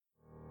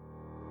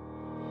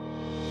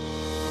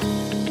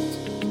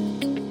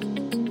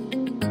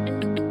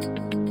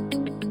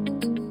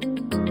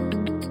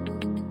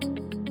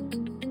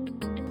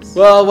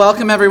Well,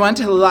 welcome everyone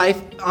to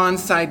Life on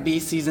Side B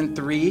Season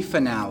 3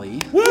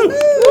 finale. Woo! Woo!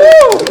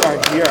 We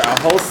are here a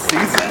whole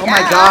season. Oh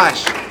my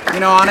gosh. You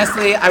know,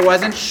 honestly, I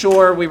wasn't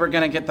sure we were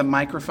going to get the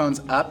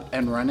microphones up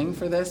and running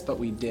for this, but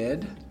we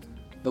did.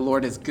 The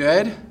Lord is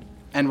good,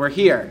 and we're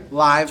here,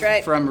 live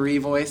from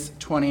Revoice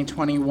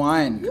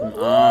 2021. Come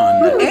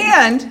on.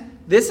 And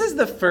this is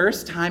the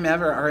first time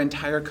ever our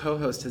entire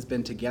co-host has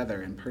been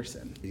together in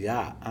person.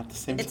 Yeah, at the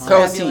same time. It's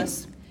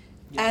fabulous.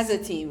 As a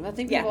team. I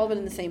think we've all been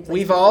in the same place.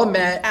 We've all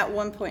met. At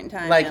one point in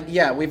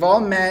time. We've all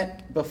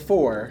met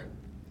before,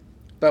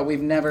 but we've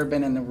never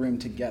been in the room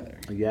together.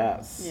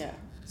 Yes. Yeah.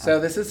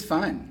 So this is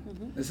fun.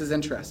 Mm-hmm. This is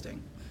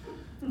interesting.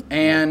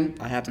 And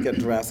I had to get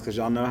dressed because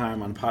y'all know how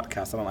I'm on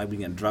podcasts. I don't like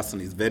being getting dressed in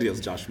these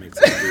videos Josh makes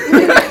me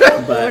do.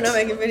 But we're not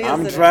making videos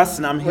I'm today. dressed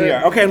and I'm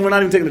here. Okay, and we're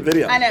not even taking the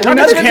video. I know. We're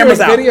not the taking cameras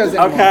out. videos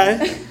anymore.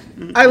 Okay.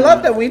 I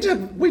love that we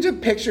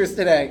took pictures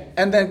today,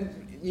 and then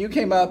you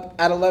came up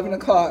at 11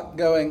 o'clock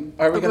going,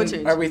 are we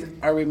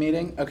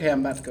meeting? Okay,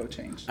 I'm about to go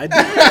change. I did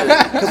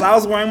because I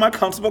was wearing my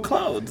comfortable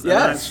clothes.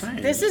 Yes. And I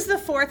changed. This is the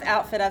fourth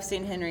outfit I've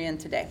seen Henry in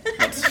today.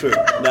 That's true.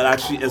 That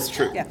actually is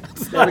true. Yeah.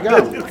 There we go.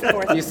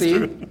 You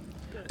see?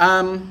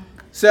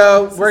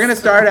 So we're going to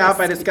start out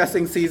by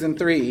discussing Season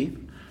 3,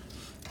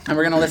 and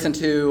we're going to listen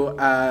to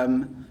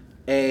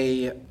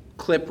a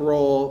clip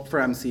roll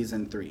from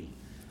Season 3.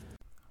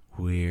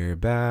 We're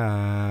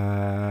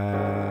back.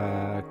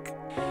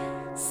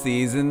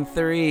 Season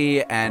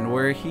 3, and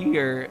we're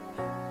here.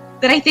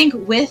 But I think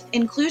with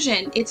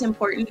inclusion, it's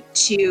important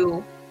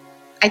to,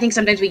 I think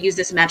sometimes we use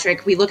this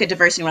metric, we look at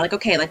diversity and we're like,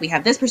 okay, like we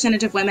have this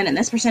percentage of women and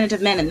this percentage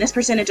of men and this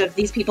percentage of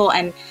these people,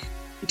 and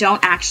don't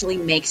actually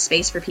make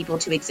space for people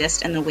to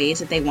exist in the ways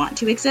that they want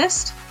to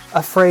exist.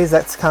 A phrase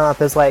that's come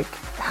up is like,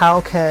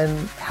 how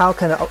can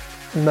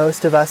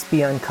most of us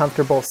be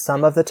uncomfortable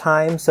some of the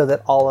time so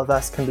that all of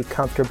us can be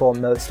comfortable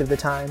most of the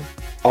time?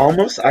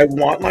 Almost, I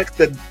want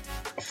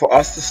for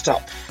us to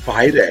stop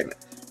fighting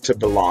to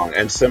belong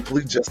and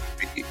simply just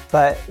be.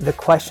 But the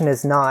question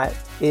is not,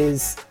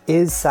 is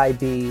Side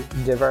B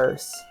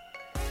diverse?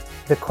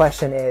 The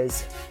question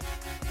is,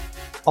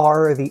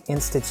 are the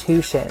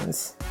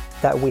institutions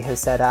that we have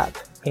set up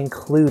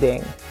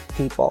including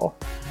people?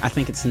 I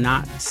think it's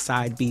not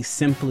Side B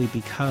simply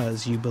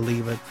because you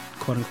believe a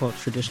quote-unquote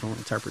traditional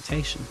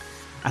interpretation.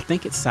 I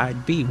think it's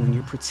Side B when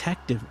you're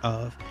protective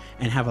of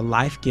and have a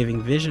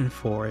life-giving vision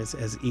for, as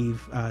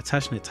Eve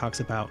Tushnet talks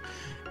about,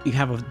 you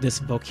have this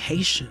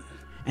vocation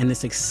and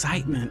this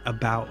excitement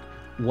about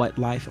what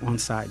life on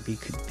Side B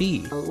could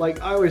be. Like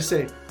I always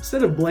say,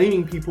 instead of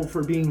blaming people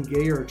for being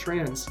gay or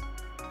trans,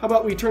 how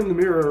about we turn the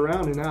mirror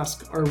around and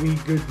ask, are we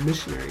good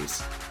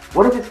missionaries?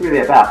 What is this really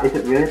about? Is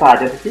it really about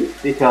identity?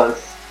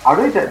 Because I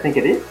really don't think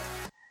it is.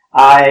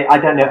 I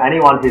don't know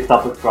anyone who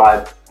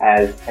self-describes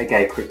as a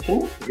gay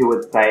Christian who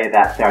would say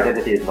that their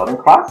identity is not in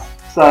Christ.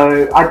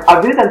 So I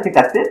really don't think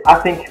that's it. I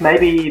think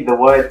maybe the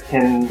word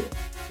can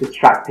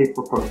distract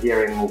people from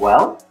hearing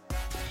well.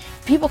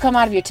 People come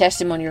out of your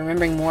testimony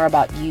remembering more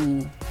about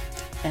you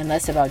and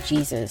less about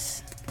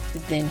Jesus,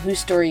 then whose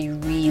story are you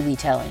really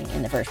telling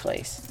in the first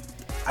place?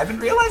 I've been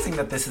realizing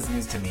that this is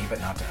news to me,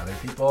 but not to other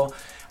people.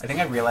 I think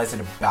I realized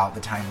it about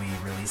the time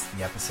we released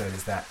the episode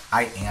is that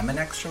I am an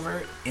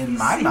extrovert in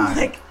my mind.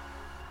 Like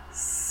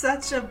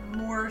such a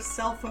more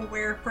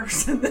self-aware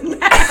person than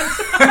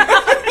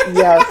that.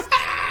 Yes.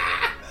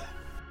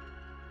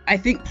 I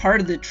think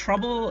part of the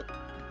trouble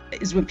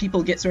is when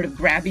people get sort of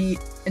grabby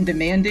and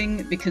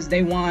demanding because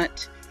they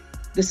want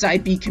the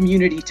Side B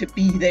community to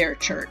be their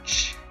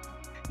church.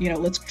 You know,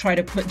 let's try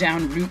to put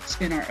down roots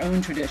in our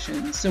own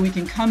traditions so we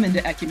can come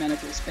into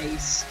ecumenical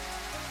space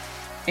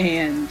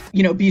and,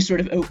 you know, be sort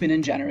of open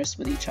and generous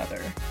with each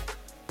other.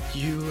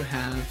 You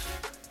have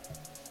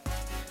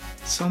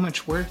so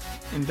much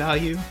worth and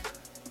value,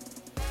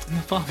 and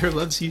the Father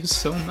loves you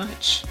so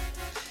much.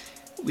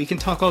 We can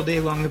talk all day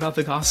long about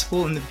the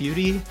gospel and the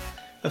beauty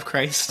of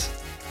Christ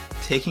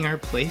taking our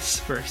place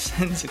for our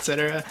sins,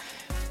 etc.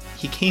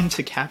 He came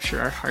to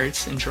capture our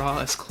hearts and draw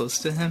us close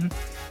to him.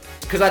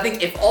 Because I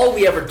think if all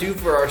we ever do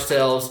for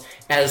ourselves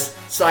as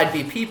Side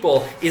B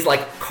people is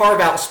like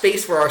carve out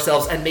space for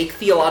ourselves and make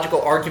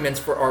theological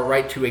arguments for our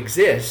right to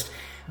exist,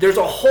 there's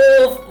a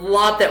whole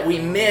lot that we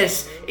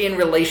miss in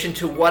relation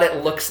to what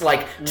it looks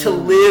like to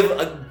live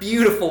a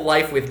beautiful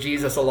life with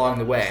Jesus along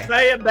the way.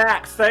 Say it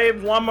back. Say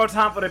it one more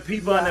time for the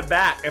people in the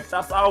back. If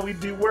that's all we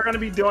do, we're going to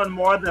be doing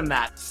more than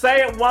that. Say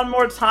it one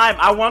more time.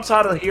 I want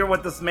y'all to hear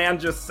what this man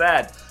just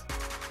said.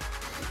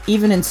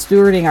 Even in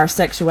stewarding our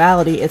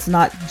sexuality, it's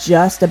not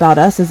just about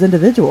us as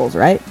individuals,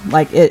 right?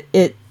 Like it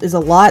is a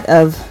lot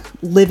of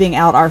living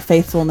out our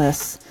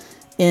faithfulness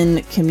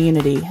in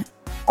community.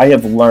 I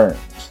have learned,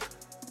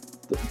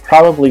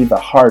 probably the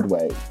hard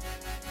way,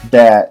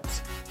 that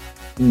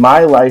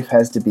my life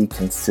has to be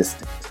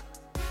consistent.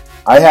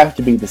 I have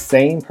to be the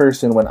same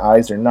person when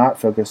eyes are not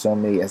focused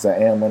on me as I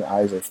am when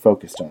eyes are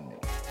focused on me.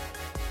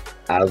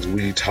 As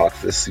we talk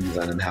this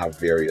season and have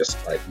various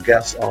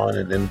guests on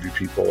and interview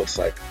people, it's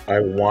like I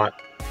want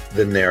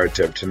the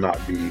narrative to not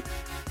be,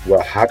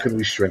 well, how can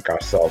we shrink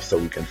ourselves so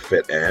we can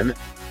fit in,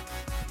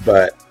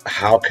 but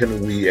how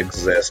can we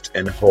exist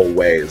in whole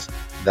ways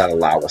that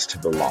allow us to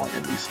belong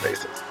in these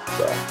spaces?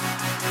 So.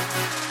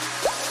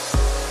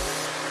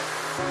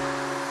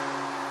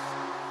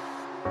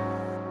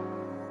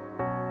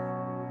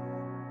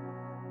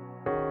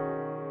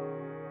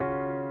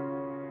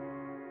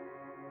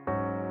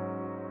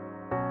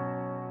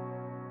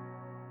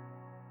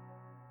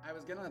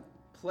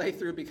 Play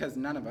through because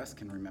none of us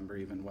can remember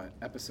even what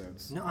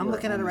episodes. No, I'm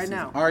looking at it right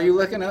now. Are you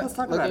looking at Let's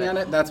talk looking about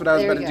at it? That's what I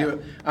was There about to you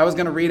do. I was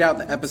going to read out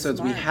the episodes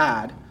we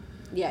had.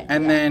 Yeah.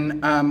 And then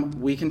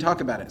we can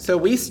talk about it. So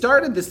we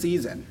started the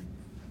season.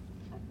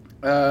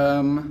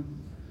 Oh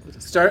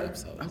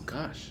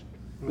gosh.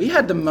 We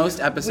had the most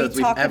episodes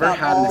we've ever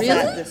had in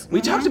the season.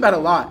 We talked about a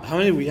lot. How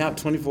many we have?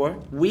 24?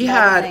 We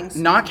had,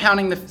 not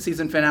counting the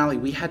season finale,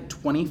 we had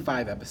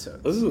 25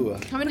 episodes. Ooh.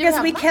 Because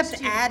we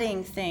kept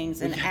adding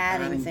things and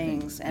adding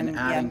things and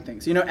adding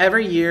things. You know,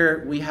 every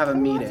year we have a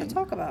meeting to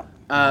talk about.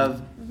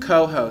 Of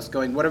co-hosts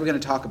going, what are we going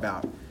to talk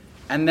about?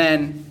 And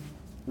then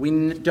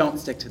we don't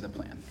stick to the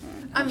plan.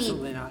 I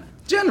mean,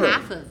 generally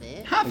half of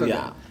it. Half of it.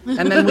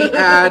 And then we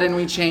add and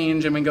we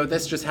change and we go,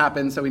 this just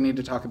happened, so we need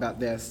to talk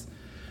about this.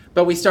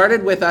 But we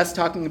started with us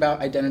talking about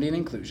identity and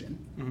inclusion.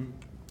 Mm-hmm.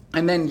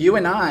 And then you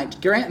and I,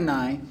 Grant and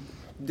I,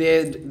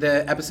 did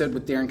the episode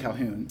with Darren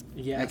Calhoun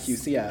at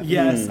QCF.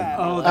 Yes.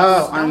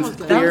 On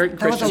Queer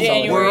Christian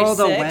January world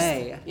 6th.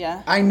 away.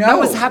 Yeah. I know. That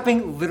was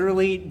happening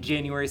literally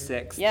January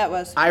 6th. Yeah, it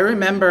was. I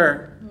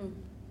remember.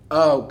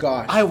 Oh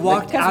gosh! I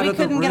walked out of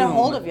the room. Because we couldn't get a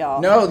hold of y'all.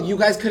 No, you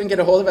guys couldn't get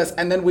a hold of us,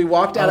 and then we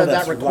walked out of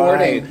that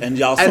recording, right. And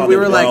y'all saw we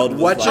the were like, world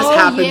 "What was just like-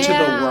 happened to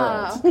the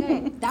world?"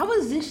 Okay, that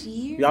was this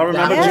year. Y'all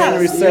remember That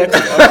January was- 6th?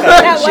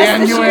 That was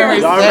January this year.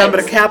 Y'all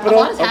remember the Capitol? A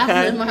lot's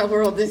happened in my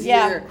world this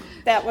year.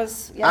 That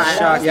was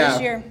this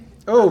year.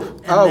 Oh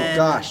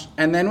gosh!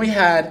 And then we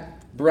had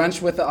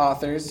brunch with the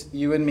authors.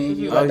 You and me.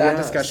 You had that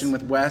discussion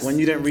with Wes. When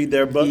you didn't read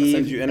their books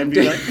and you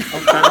interviewed them.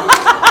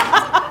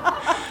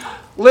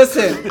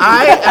 Listen,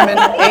 I am an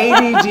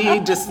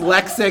ADD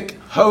dyslexic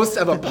host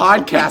of a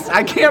podcast.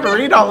 I can't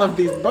read all of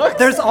these books.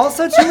 There's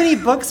also too many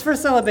books for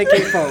Celibate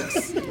Gay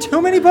folks.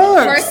 Too many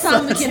books. First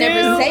time we can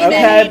ever say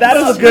Okay, that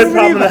is a good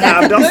problem to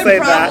have. Don't say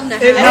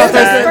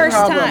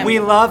that. We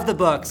love the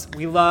books.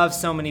 We love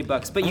so many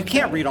books, but you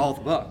can't read all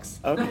the books.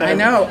 Okay. I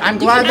know. I'm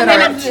glad that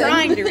I'm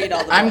trying to read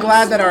all the I'm books.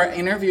 glad that our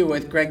interview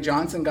with Greg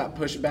Johnson got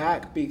pushed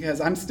back because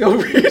I'm still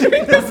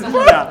reading this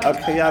book.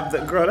 Okay,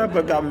 girl, that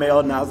book got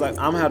mailed, and I was like,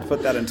 I'm gonna have to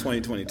put that in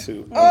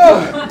 2022.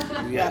 Oh,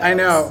 I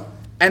know.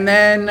 And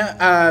then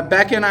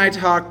Becca and I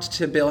talked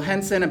to Bill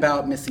Henson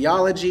about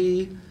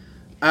missiology.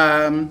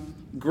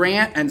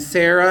 Grant and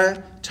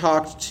Sarah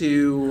talked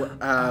to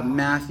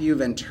Matthew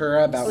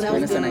Ventura about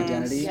queerness and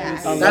identity.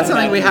 Yes. That's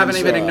something we haven't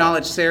even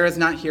acknowledged. Sarah's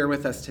not here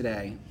with us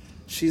today.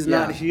 She's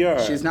not here.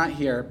 She's not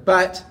here,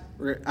 but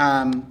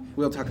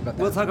we'll talk about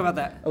that. We'll talk about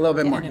that a little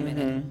bit more. in a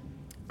minute.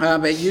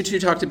 But you two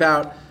talked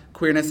about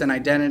queerness and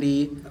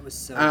identity. That was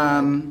so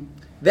good.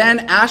 Then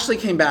Ashley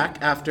came back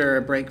after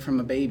a break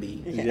from a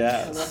baby.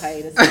 Yes.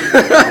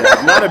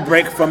 Not a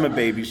break from a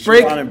baby. She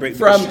Break on a break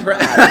from after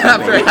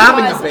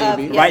having a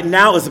baby. Right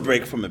now is a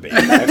break from a baby.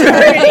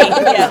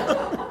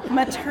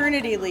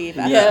 Maternity leave.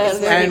 I Yes, think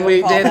is what and we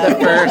we would did call the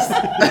that. first.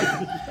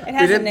 It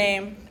has a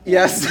name.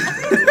 Yes.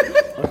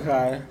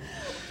 Okay.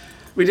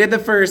 We did the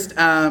first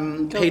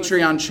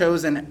Patreon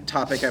chosen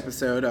topic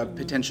episode of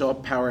potential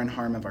power and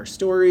harm of our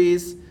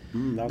stories.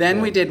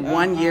 Then we did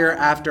 1 year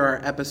after our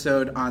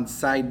episode on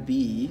Side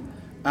B,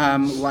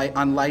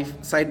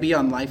 Side B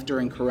on life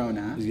during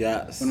Corona.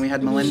 Yes. When we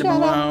had Melinda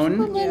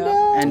Malone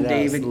and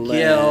David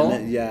Gill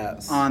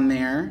on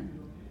there.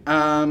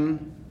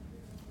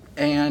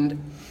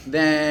 And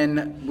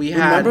then we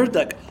had... Remember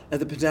that at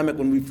the pandemic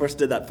when we first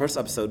did that first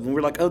episode, when we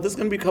were like, oh, this is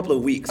going to be a couple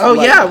of weeks. Oh,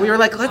 yeah. We were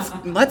like,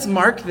 let's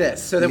mark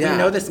this so that we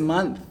know this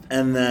month.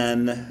 And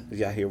then,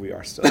 here we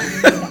are still.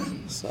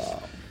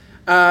 So...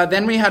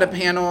 then we had a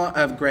panel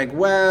of Greg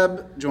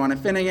Webb, Joanna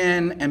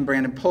Finnegan, and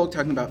Brandon Polk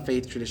talking about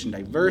faith, tradition,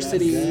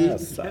 diversity.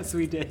 Yes,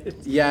 we did.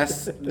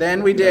 Yes.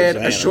 Then we did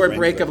Joanna a short brings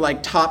break it. of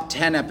like top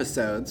 10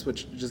 episodes,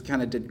 which just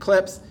kind of did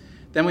clips.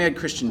 Then we had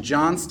Christian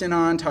Johnston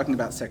on talking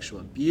about sexual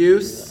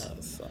abuse.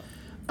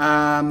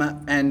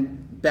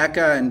 And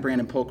Becca and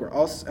Brandon Polk were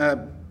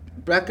also...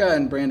 Becca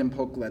and Brandon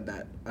Polk led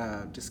that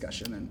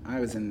discussion, and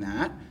I was in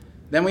that.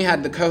 Then we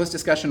had the co-host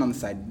discussion on the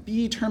Side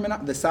B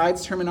the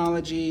sides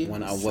terminology.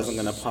 When I wasn't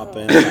going to pop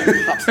in.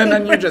 And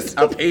then you just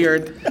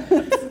appeared.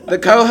 The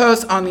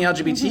co-host on the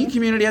LGBT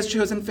community as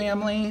chosen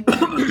family.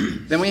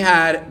 Then we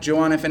had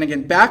Joanna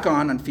Finnegan back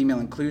on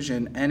female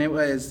inclusion, and it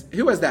was,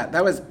 who was that?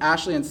 That was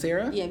Ashley and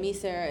Sarah? Yeah, me,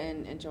 Sarah,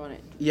 and Joanna.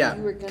 Yeah,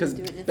 You were gonna because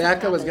do it, and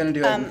Becca was something going to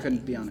do it happened. and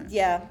couldn't be on it.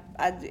 Yeah,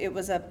 it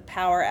was a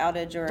power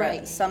outage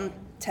or some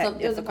tech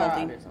It was a power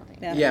difficulty. outage or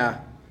something. Yeah.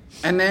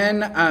 And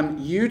then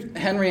you,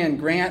 Henry, and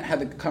Grant had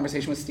the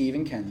conversation with Steve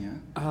in Kenya.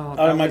 Oh,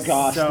 Oh my was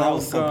gosh, that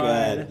was so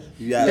good.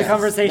 Yes. The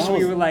conversation, That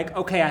was- we were like,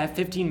 okay, I have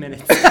 15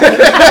 minutes.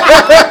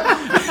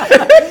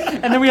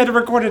 And And then we had to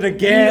record it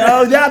again.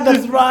 Oh, yeah,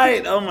 that's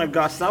right. Oh, my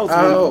gosh. That was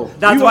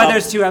That's why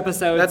there's 2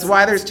 episodes. That's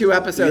why there's 2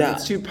 episodes. Yeah.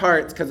 It's 2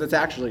 parts because it's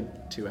actually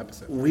 2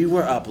 episodes. We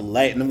were up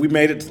late, and we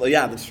made it.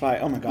 Yeah, that's right.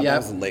 Oh, my God, Yep. that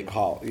was a late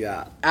call.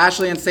 Yeah.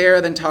 Ashley and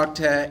Sarah then talked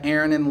to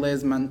Aaron and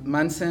Liz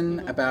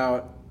Munson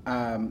about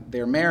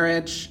their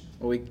marriage,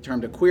 what we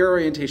termed a queer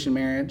orientation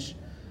marriage.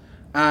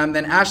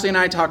 Then Ashley and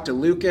I talked to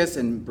Lucas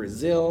in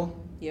Brazil.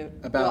 Yeah.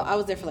 About. Well, I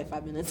was there for like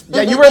 5 minutes.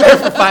 Yeah, you were there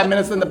for 5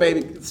 minutes, then the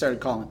baby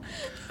started calling.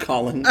 I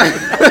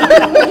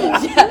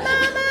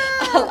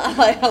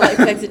like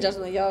texted Josh,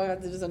 I'm like, y'all have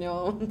to do this on your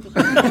own.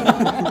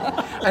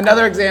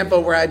 Another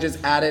example where I just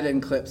added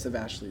in clips of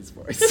Ashley's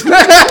voice.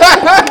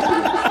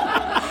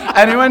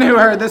 Anyone who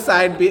heard the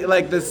side B,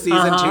 like the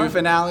season 2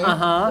 finale,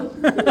 how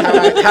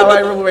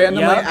I will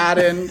randomly add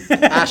in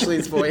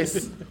Ashley's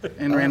voice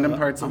in random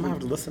parts. I'm gonna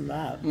have to listen to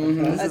that.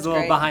 Mm-hmm. This is a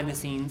little behind the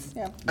scenes.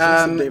 Yeah.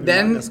 Then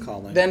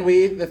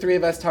the 3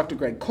 of us talked to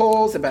Greg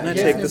Coles about Can I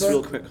his take new this book.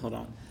 real quick? Hold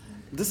on.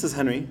 This is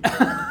Henry.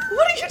 What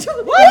are you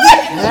doing?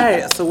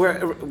 Hey, so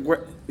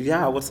we're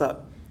yeah, what's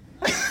up?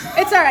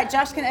 It's all right.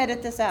 Josh can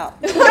edit this out.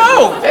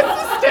 No, this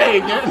is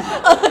staying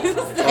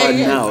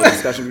in. No,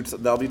 discussion.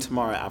 That'll be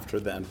tomorrow after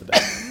the end of the day.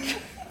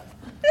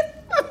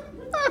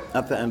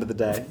 At the end of the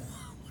day.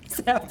 What's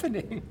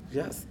happening?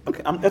 Yes.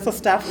 Okay. It's a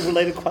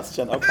staff-related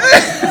question. Okay.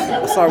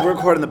 Sorry, we're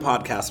recording the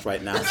podcast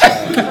right now. So.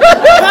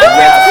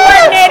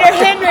 Coordinator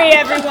Henry,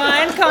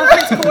 everyone.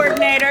 Conference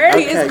coordinator.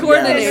 Okay, He is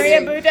coordinating. yes.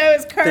 Henry Abuto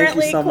is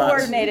currently so much.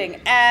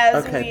 coordinating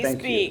as Okay, we thank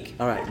speak. you.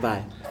 All right,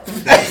 bye.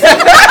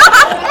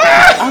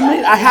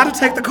 I had to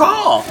take the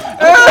call.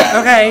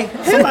 Okay.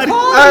 Somebody.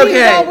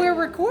 While we're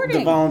recording.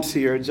 The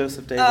volunteer,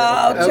 Joseph David.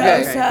 Oh,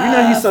 Okay. Joseph. You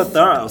know he's so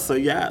thorough, so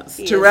yes.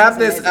 To wrap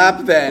this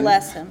up then,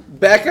 Bless him.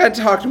 Becca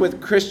talked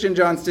with Christian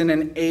Johnston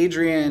and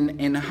Adrian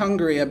in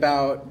Hungary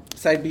about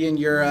Side B in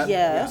Europe.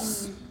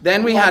 Yes.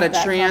 Then we Love had a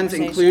that trans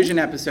conversation. inclusion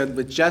episode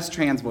with just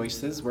trans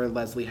voices where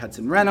Leslie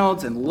Hudson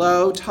Reynolds and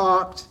Lo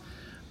talked.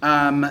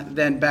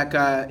 Then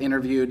Becca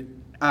interviewed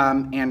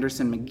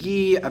Anderson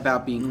McGee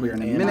about being queer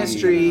in a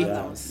ministry.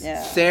 Yes.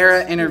 Yeah.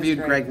 Sarah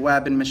interviewed Greg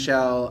Webb and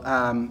Michelle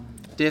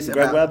Dis Greg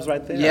about, Webb's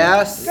right there.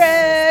 Yes.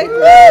 Greg.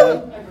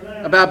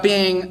 About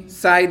being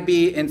Side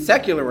B in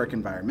secular work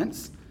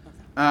environments.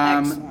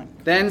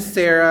 Then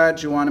Sarah,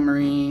 Joanna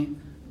Marie,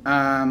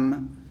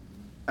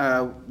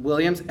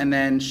 Williams, and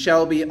then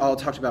Shelby all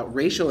talked about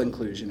racial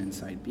inclusion in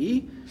Side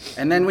B.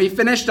 And then we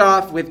finished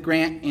off with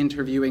Grant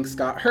interviewing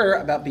Scott Herr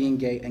about being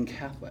gay and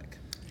Catholic.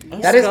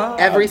 That is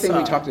everything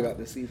we talked about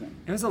this season.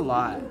 It was a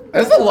lot. It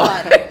was a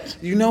lot.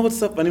 You know what's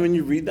so funny when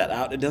you read that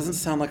out? It doesn't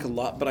sound like a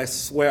lot, but I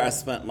swear I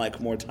spent like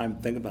more time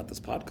thinking about this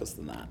podcast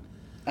than that.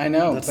 I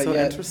know, That's but so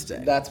yet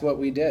interesting. that's what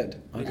we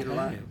did.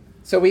 Okay.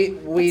 So we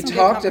some good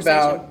talked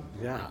about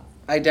Yeah.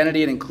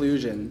 identity and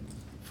inclusion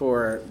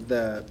for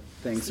the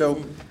thing.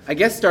 So I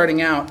guess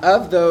starting out,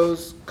 of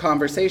those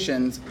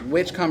conversations,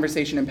 which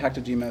conversation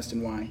impacted you most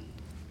and why?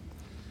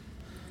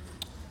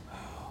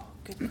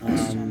 Good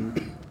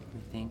question.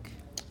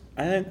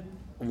 I think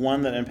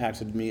one that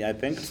impacted me, I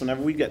think, is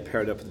whenever we get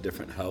paired up with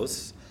different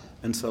hosts,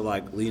 and so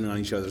like leaning on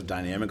each other's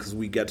dynamic, because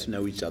we get to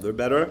know each other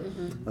better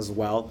as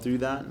well through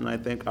that. And I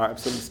think our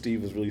episode with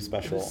Steve was really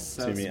special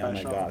so to me. Oh my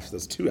special. gosh,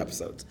 those 2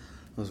 episodes,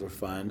 those were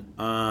fun.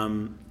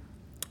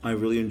 I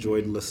really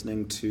enjoyed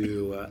listening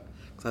to,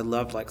 because I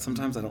loved, like,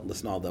 sometimes I don't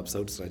listen to all the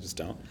episodes, so I just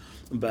don't.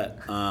 But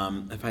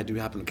if I do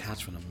happen to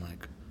catch one, I'm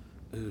like,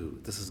 ooh,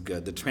 this is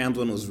good. The trans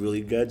one was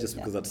really good, just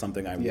because that's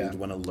something I really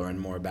want to learn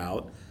more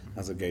about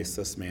as a gay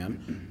cis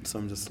man. So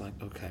I'm just like,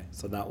 okay.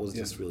 So that was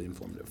just really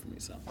informative for me.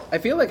 So I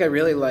feel like I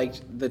really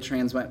liked the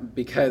trans one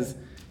because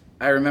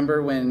I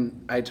remember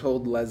when I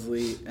told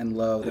Leslie and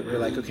Lo that we're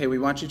like, okay, we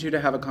want you two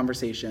to have a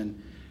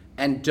conversation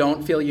and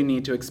don't feel you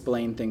need to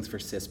explain things for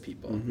cis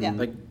people. Yeah.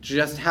 Like,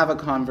 just have a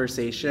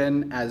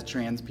conversation as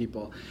trans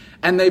people.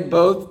 And they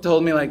both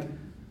told me, like,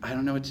 I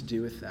don't know what to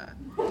do with that.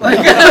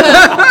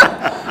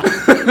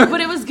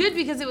 But it was good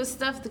because it was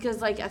stuff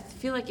like I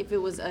feel like if it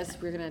was us,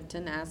 we're gonna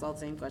tend to ask all the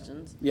same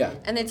questions. Yeah.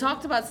 And they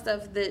talked about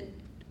stuff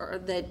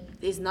that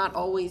is not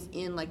always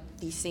in like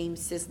these same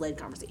cis-led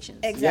conversations.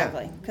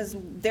 Exactly, because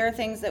there are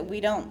things that we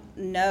don't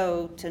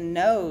know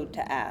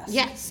to ask.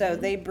 Yeah. So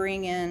they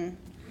bring in.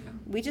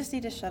 We just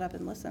need to shut up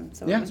and listen.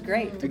 So Yeah, it was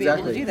great to be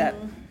able to do that.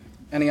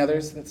 Any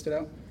others that stood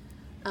out?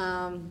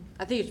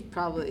 I think it's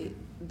probably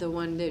the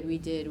one that we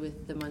did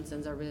with the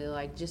Munsons. I really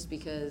like just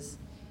because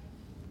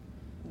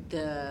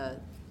they've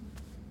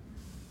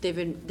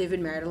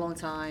been married a long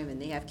time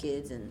and they have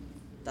kids and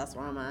that's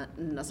where I'm at.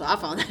 And so I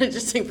found that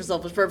interesting for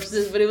selfish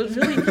purposes, but it was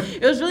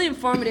really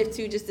informative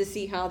too, just to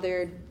see how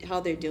they're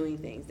doing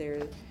things.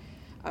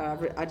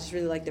 I just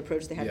really like the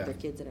approach they have with their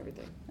kids and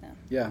everything.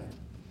 Yeah.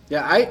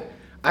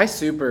 I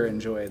super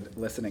enjoyed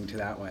listening to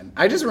that one.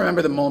 I just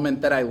remember the moment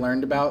that I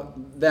learned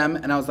about them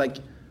and I was like,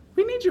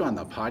 we need you on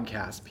the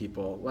podcast,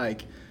 people.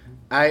 Like,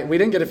 we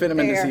didn't get to fit them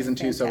into season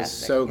 2, so I was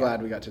so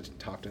glad we got to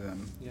talk to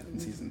them in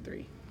season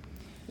 3.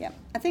 Yeah,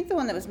 I think the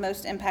one that was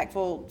most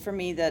impactful for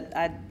me that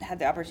I had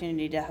the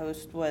opportunity to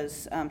host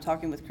was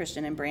talking with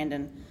Christian and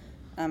Brandon,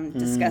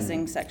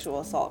 discussing sexual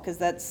assault, because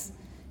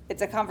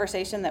it's a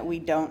conversation that we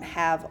don't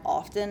have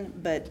often,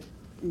 but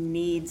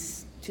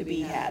needs to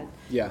be had.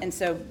 Yeah. And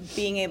so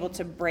being able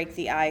to break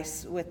the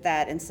ice with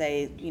that and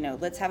say,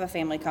 let's have a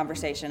family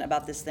conversation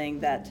about this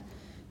thing that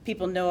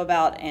people know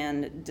about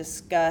and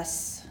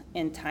discuss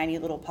in tiny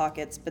little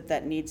pockets, but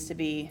that needs to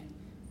be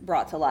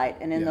brought to light.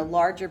 And in the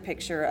larger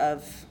picture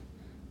of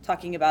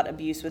talking about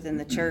abuse within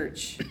the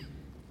church,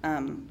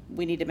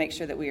 we need to make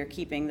sure that we are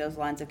keeping those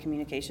lines of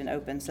communication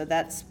open. So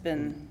that's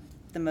been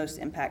the most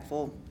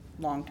impactful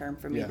long-term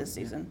for me this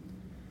season.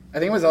 I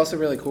think it was also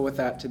really cool with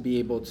that to be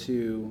able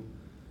to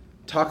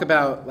talk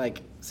about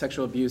like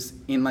sexual abuse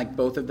in like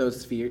both of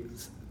those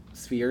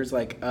spheres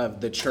like of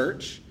the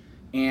church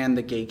and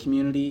the gay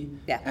community,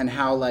 and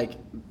how like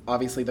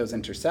obviously those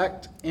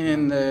intersect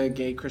in the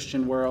gay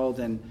Christian world,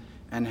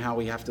 and how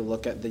we have to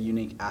look at the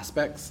unique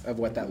aspects of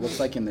what that looks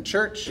like in the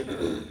church,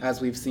 as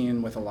we've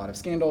seen with a lot of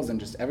scandals and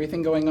just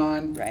everything going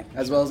on,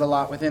 as well as a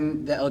lot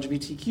within the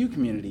LGBTQ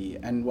community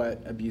and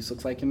what abuse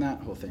looks like in that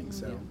whole thing.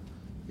 So,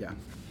 yeah.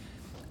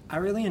 I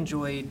really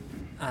enjoyed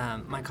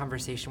my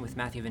conversation with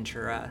Matthew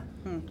Ventura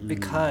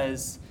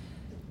because,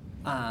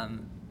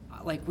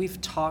 like, we've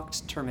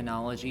talked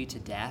terminology to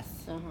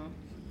death.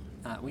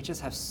 We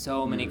just have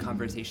so many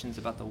conversations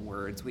about the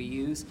words we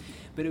use,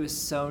 but it was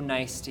so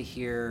nice to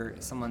hear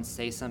someone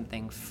say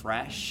something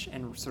fresh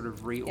and sort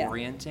of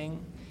reorienting.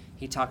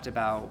 He talked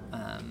about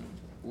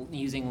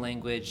using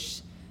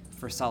language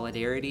for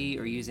solidarity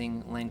or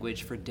using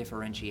language for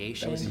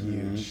differentiation. That was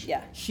huge.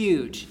 Yeah.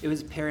 Huge. It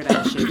was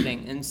paradigm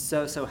shifting and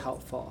so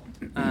helpful.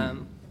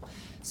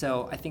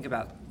 So I think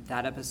about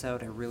that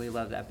episode. I really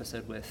love the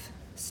episode with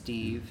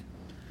Steve.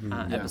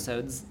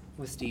 Episodes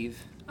with Steve.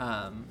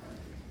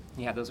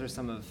 Yeah, those are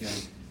some of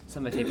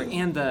my favorite.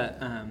 And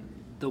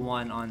the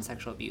one on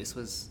sexual abuse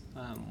was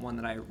one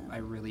that I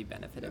really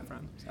benefited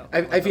from. So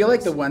I feel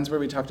like the ones where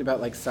we talked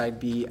about like side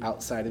B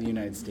outside of the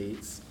United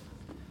States,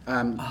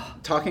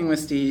 talking with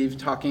Steve,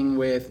 talking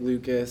with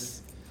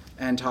Lucas,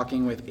 and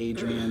talking with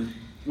Adrian.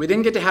 We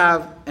didn't get to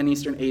have an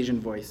Eastern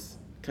Asian voice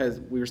because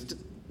we were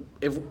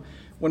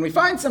when we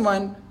find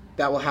someone,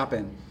 that will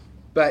happen.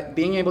 But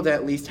being able to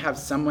at least have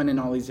someone in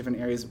all these different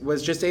areas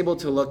was just able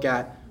to look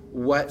at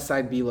what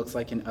side B looks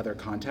like in other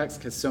contexts,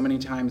 because so many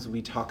times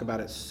we talk about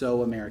it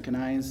so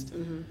Americanized,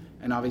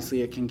 and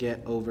obviously it can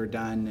get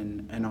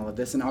overdone and all of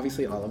this, and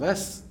obviously all of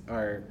us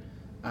are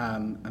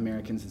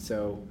Americans, and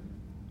so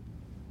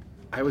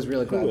I was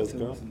really glad. Who is,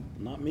 girl?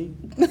 Not me.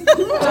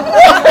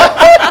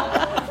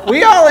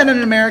 We all in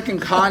an American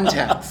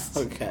context.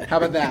 Okay. How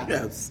about that?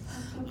 Yes.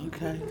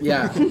 Okay.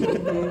 Yeah.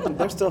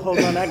 They're still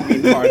holding on that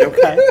green card,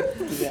 okay?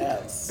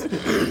 Yes.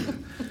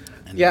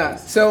 Yeah,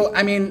 so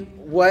I mean,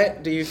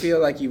 what do you feel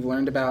like you've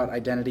learned about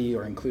identity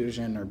or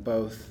inclusion or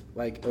both,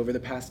 like over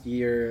the past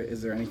year?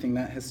 Is there anything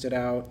that has stood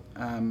out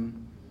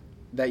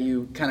that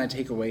you kind of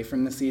take away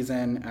from the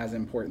season as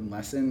important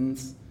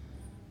lessons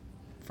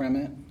from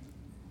it?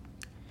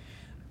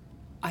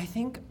 I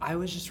think I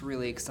was just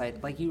really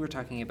excited. Like you were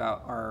talking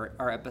about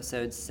our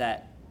episodes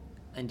set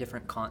in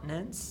different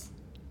continents.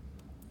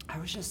 I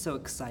was just so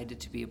excited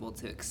to be able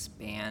to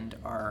expand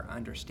our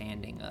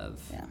understanding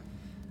of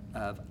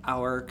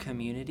our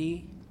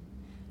community.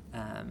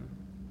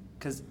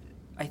 Because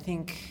I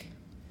think,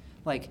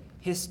 like,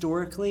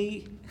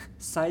 historically,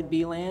 Side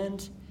B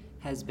land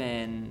has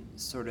been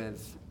sort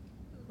of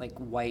like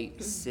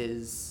white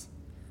cis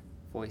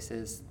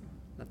voices.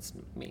 That's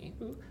me.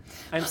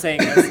 I'm saying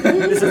this.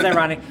 This is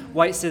ironic.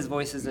 White cis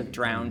voices have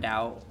drowned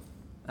out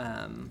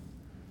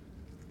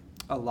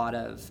a lot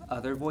of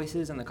other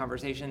voices in the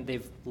conversation.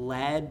 They've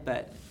led,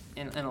 but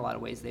in a lot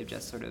of ways, they've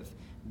just sort of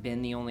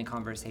been the only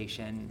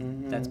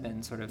conversation that's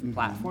been sort of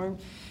platformed.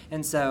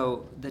 And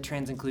so the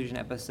trans inclusion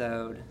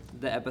episode,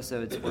 the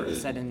episodes were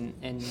set in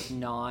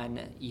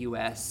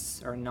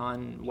non-US or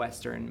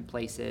non-Western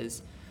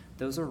places.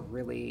 Those are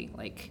really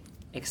like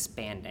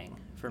expanding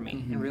for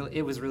me. And really,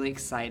 it was really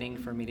exciting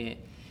for me to,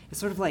 it's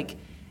sort of like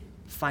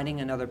finding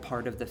another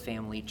part of the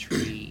family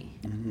tree.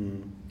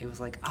 It was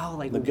like, oh,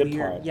 like the weird. good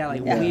part. Yeah,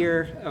 like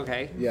weird.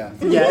 Okay. Yeah.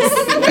 Yes.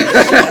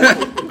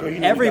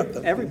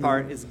 every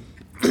part is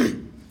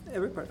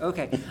every part.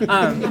 Okay.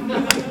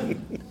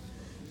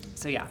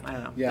 So yeah, I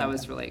don't know. Yeah. That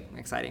was really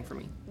exciting for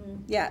me.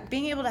 Yeah,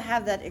 being able to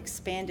have that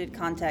expanded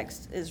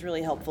context is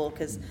really helpful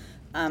because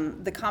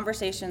the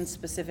conversations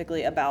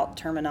specifically about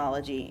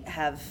terminology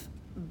have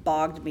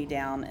bogged me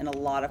down in a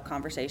lot of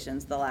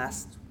conversations the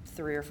last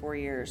 3 or 4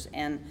 years,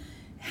 and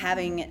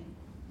having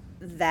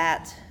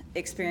that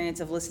experience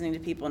of listening to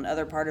people in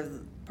other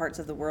parts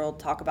of the world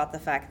talk about the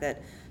fact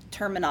that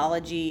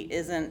terminology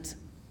isn't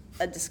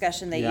a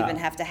discussion they even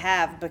have to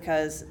have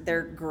because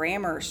their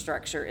grammar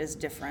structure is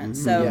different.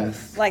 So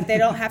like they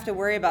don't have to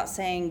worry about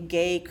saying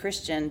gay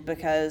Christian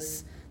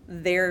because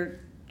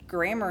their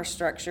grammar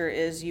structure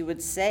is you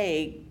would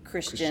say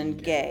Christian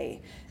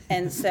gay.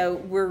 And so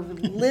we're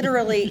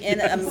literally in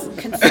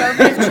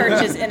conservative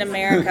churches in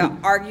America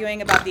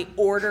arguing about the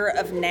order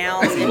of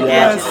nouns and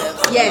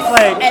adjectives.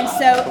 Yes. And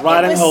so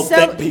writing it was whole so,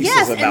 think pieces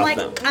yes, about and like,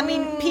 them. I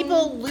mean,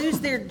 people lose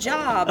their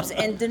jobs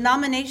and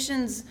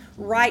denominations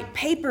write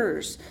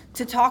papers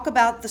to talk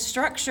about the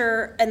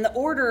structure and the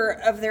order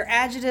of their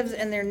adjectives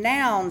and their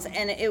nouns.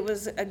 And it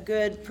was a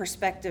good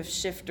perspective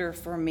shifter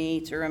for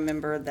me to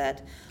remember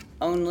that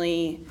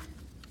only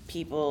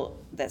people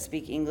that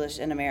speak English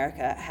in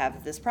America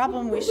have this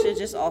problem. We should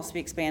just all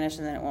speak Spanish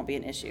and then it won't be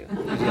an issue.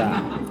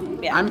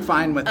 Yeah. I'm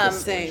fine with the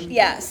Same.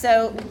 Yeah,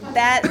 so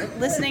that,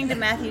 listening to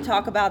Matthew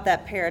talk about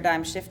that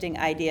paradigm shifting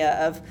idea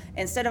of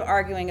instead of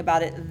arguing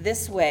about it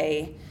this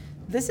way,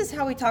 this is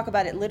how we talk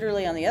about it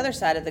literally on the other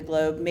side of the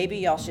globe. Maybe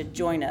y'all should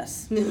join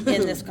us in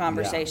this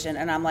conversation.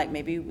 And I'm like,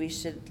 maybe we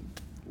should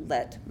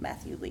let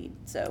Matthew lead.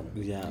 So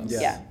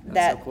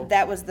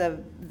that was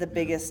the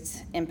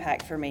biggest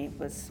impact for me,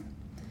 was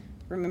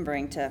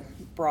remembering to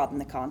broaden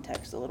the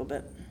context a little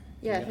bit.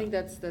 Yeah, I think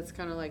that's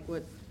kind of like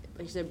what,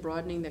 like you said,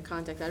 broadening the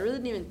context. I really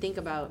didn't even think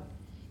about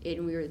it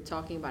when we were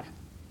talking about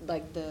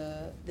like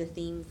the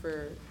theme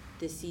for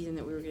this season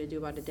that we were going to do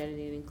about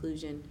identity and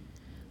inclusion,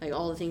 like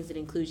all the things that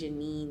inclusion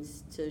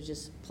means, to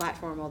just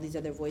platform all these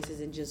other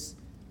voices and just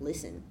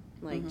listen,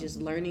 like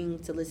just learning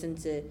to listen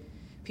to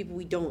people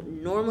we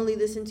don't normally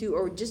listen to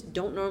or just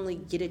don't normally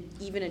get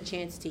even a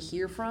chance to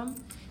hear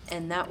from.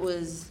 And that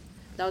was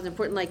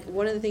important. Like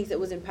one of the things that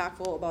was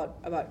impactful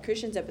about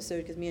Christian's episode,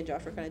 because me and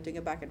Josh were kind of doing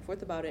a back and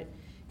forth about it,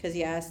 because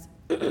he asked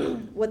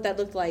what that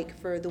looked like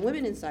for the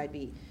women in Side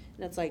B.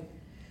 And it's like,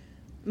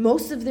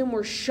 most of them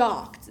were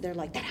shocked. They're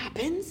like, that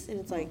happens? And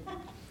it's like,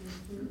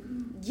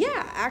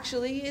 yeah,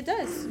 actually it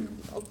does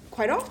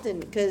quite often,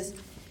 because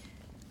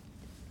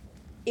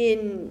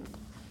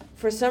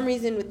for some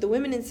reason with the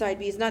women in Side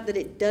B, it's not that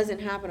it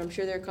doesn't happen. I'm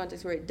sure there are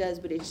contexts where it does,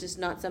 but it's just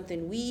not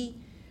something we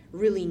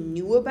really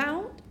knew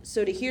about.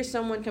 So to hear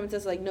someone come to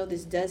us like, no,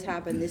 this does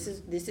happen, this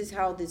is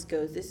how this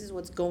goes, this is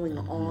what's going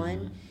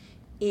on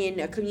in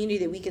a community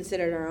that we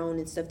considered our own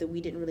and stuff that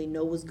we didn't really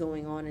know was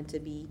going on, and to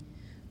be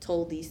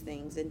told these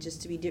things and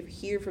just to be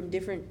hear from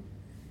different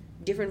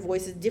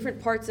voices,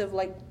 different parts of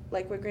like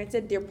what Grant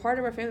said, they're part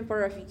of our family,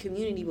 part of our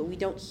community, but we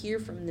don't hear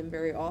from them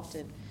very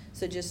often.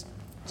 So just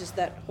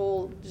that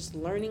whole just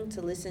learning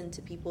to listen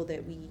to people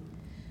that we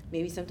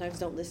maybe sometimes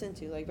don't listen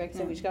to. Like Becky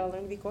said, we just gotta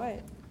learn to be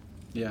quiet.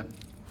 Yeah.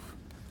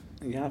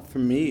 Yeah, for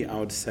me, I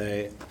would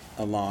say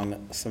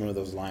along some of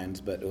those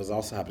lines, but it was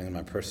also happening in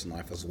my personal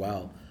life as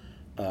well,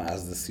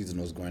 as the season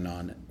was going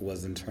on,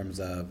 was in terms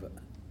of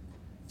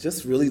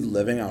just really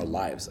living our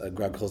lives.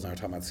 Greg Coles and I were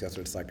talking about this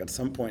yesterday. It's like at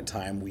some point in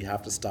time, we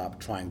have to stop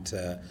trying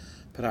to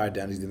put our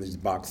identities in these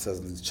boxes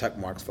and these check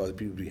marks for other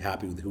people to be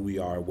happy with who we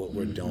are, what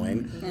we're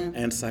doing. And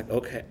it's like,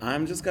 okay,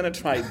 I'm just going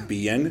to try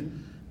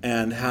being.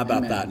 And how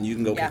about that? And you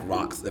can go kick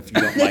rocks if you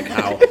don't like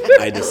how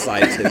I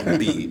decide to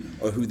be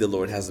or who the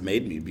Lord has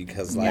made me.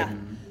 Because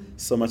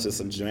so much as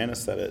Joanna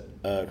said it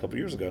a couple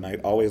years ago, and I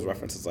always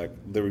reference it's like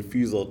the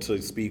refusal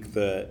to speak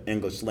the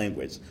English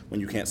language when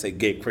you can't say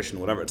gay,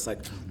 Christian, whatever. It's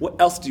like, what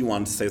else do you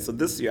want to say? So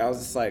this year I was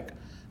just like,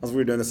 as we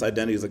were doing this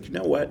identity, I was like, you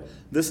know what?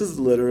 This is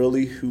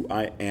literally who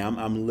I am.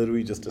 I'm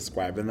literally just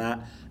describing that.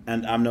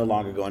 And I'm no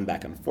longer going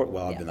back and forth.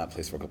 Well, I've been in that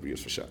place for a couple of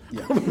years for sure.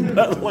 Yeah.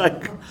 But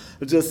like,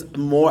 just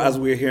more as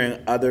we're hearing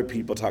other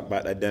people talk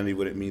about identity,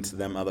 what it means to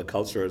them, other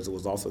cultures, it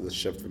was also this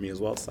shift for me as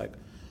well. It's like,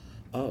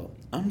 oh,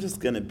 I'm just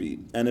going to be.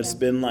 And it's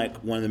been like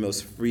one of the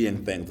most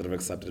freeing things that I've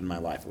accepted in my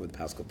life over the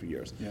past couple of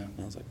years. Yeah. And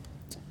I was like,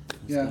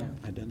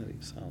 identity.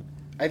 So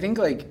I think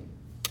like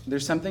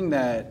there's something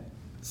that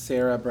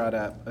Sarah brought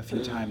up a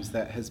few times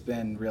that has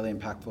been really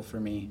impactful for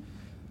me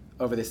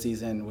over the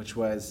season, which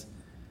was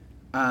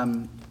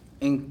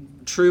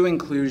true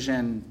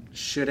inclusion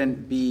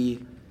shouldn't be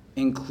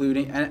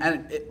including,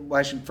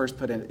 I should first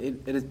put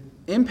it has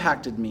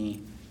impacted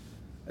me,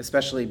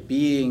 especially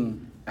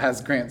being,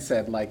 as Grant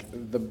said, like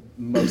the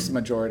most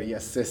majority, a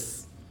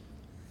cis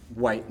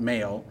white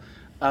male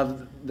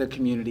of the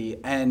community.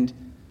 And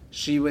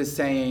she was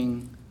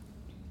saying,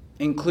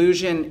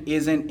 inclusion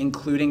isn't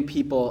including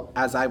people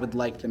as I would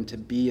like them to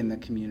be in the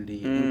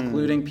community.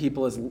 Including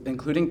people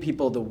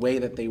the way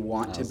that they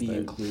want to be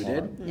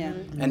included,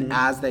 and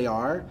as they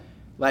are.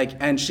 Like,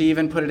 and she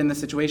even put it in the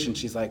situation.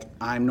 She's like,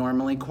 I'm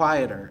normally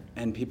quieter,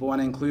 and people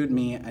want to include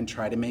me and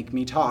try to make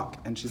me talk.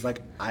 And she's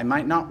like, I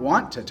might not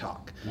want to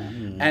talk.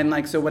 And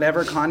like, so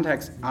whatever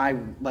context, I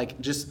like,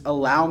 just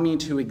allow me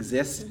to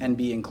exist and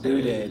be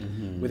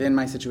included within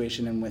my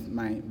situation and with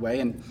my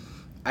way. And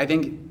I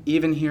think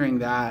even hearing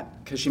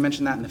that, because she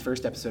mentioned that in the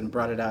first episode and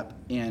brought it up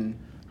in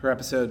her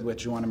episode with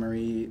Joanna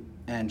Marie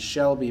and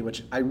Shelby,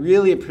 which I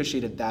really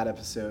appreciated that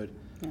episode.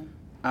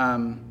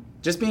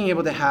 Just being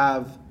able to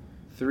have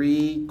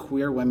 3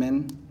 queer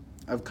women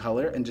of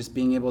color and just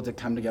being able to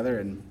come together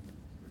and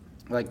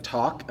like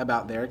talk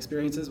about their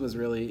experiences was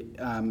really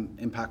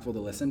impactful to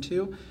listen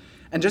to.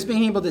 And just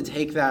being able to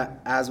take that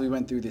as we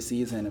went through the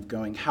season of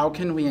going, how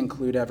can we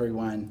include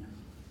everyone,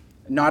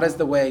 not as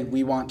the way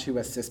we want to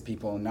as cis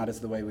people, not as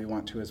the way we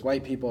want to as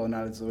white people,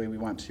 not as the way we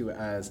want to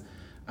as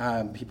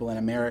people in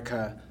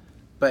America,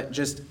 but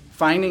just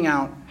finding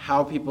out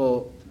how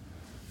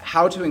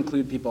to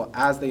include people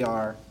as they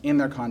are in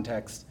their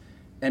context,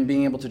 and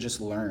being able to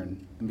just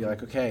learn and be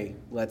like, okay,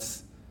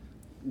 let's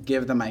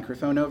give the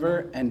microphone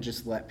over and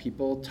just let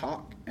people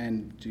talk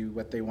and do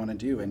what they want to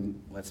do,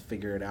 and let's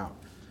figure it out.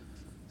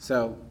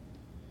 So,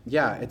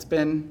 yeah, it's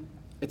been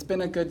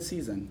a good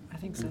season. I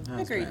think so.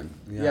 Agreed.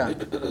 Yeah.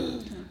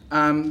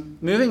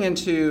 Moving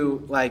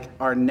into like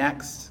our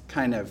next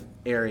kind of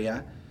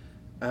area,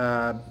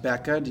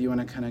 Becca, do you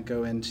want to kind of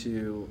go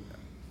into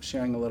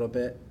sharing a little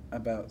bit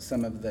about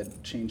some of the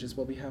changes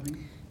we'll be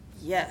having?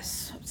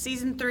 Yes.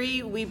 Season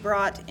 3, we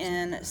brought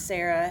in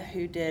Sarah,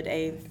 who did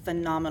a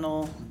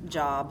phenomenal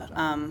job.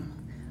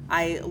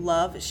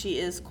 She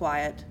is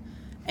quiet,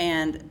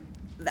 and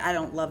I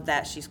don't love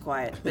that she's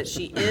quiet, but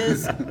she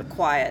is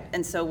quiet.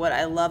 And so what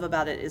I love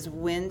about it is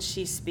when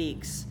she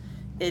speaks,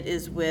 it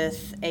is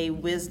with a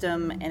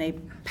wisdom and a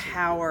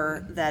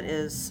power that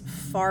is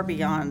far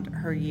beyond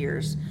her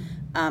years.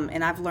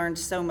 And I've learned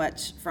so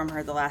much from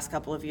her the last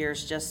couple of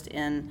years, just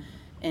in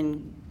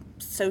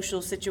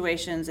social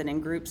situations and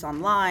in groups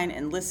online,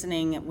 and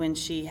listening when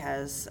she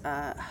has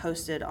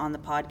hosted on the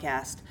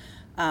podcast.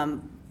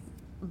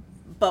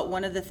 But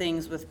one of the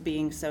things with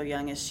being so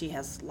young is she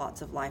has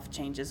lots of life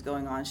changes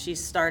going on. She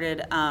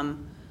started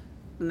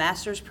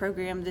master's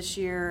program this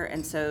year,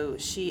 and so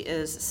she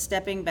is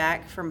stepping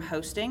back from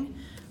hosting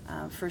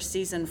for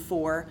season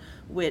 4,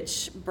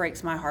 which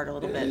breaks my heart a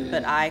little bit,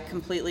 but I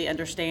completely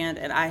understand.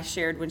 And I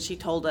shared when she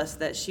told us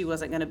that she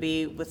wasn't going to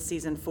be with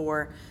season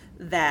 4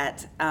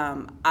 that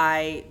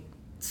I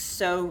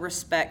so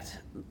respect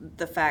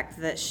the fact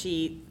that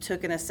she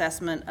took an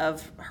assessment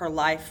of her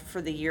life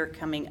for the year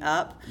coming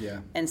up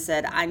and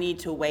said, I need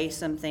to weigh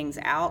some things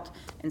out.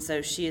 And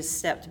so she has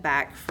stepped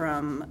back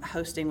from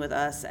hosting with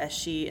us as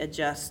she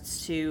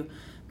adjusts to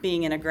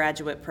being in a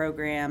graduate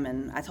program.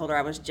 And I told her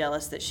I was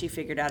jealous that she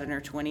figured out in her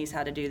 20s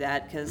how to do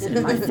that, because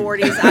in my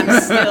 40s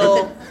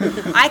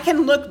I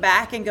can look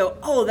back and go,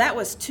 oh, that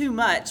was too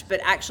much, but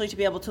actually to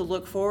be able to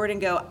look forward and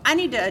go, I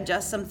need to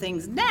adjust some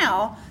things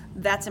now,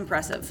 that's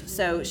impressive.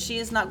 So she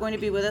is not going to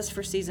be with us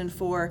for season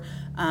 4.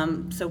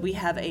 So we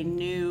have a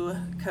new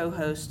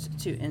co-host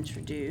to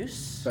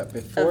introduce. But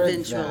before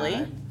eventually.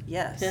 that,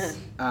 yes.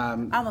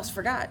 I almost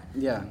forgot.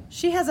 Yeah.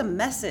 She has a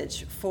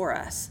message for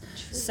us.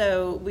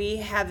 So we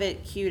have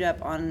it queued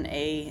up on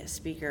a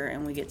speaker,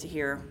 and we get to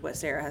hear what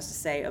Sarah has to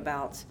say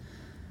about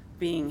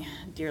being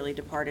dearly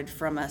departed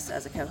from us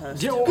as a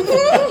co-host. No. That's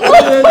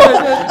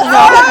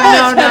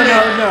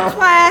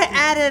why I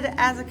added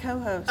as a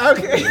co-host.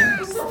 Okay.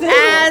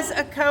 As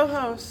a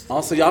co-host.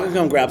 Also, y'all can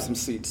come grab some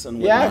seats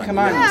and Yeah, whatnot. come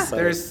on. Yeah.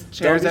 There's Don't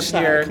chairs be up shy.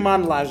 here. Come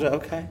on, Elijah.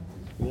 Okay.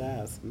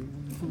 Yes.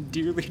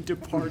 Dearly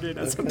departed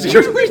as a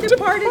Dearly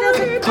departed as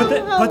a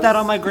co-host. Put that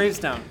on my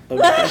gravestone.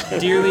 Okay.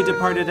 Dearly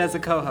departed as a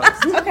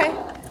co-host. Okay.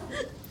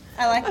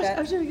 I like that.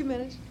 I'm sure we can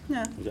manage.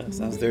 Yeah. Yes,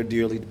 as they're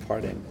dearly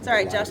departing. It's all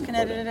right. Josh can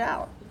edit it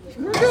out.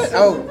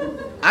 Oh,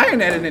 I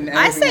can edit anything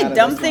I say out of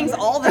dumb this things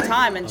one. all the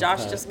time, and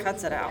Josh just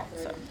cuts it out.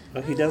 So.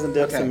 Oh, he doesn't do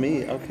it Okay. to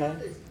me. Okay.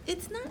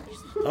 It's not.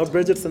 Oh,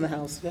 Bridget's in the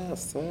house.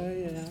 Yes. Oh,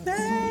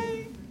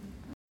 yeah.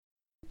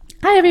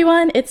 Hi,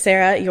 everyone. It's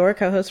Sarah, your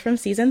co-host from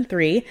season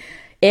 3.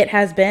 It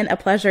has been a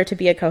pleasure to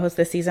be a co-host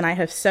this season. I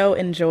have so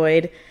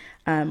enjoyed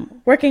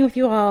working with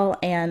you all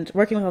and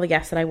working with all the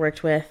guests that I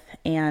worked with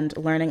and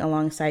learning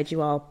alongside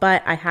you all.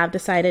 But I have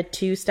decided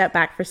to step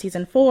back for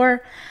season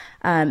 4.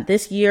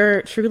 This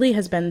year truly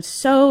has been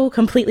so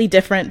completely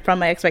different from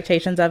my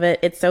expectations of it.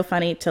 It's so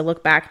funny to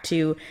look back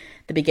to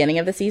the beginning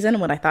of the season,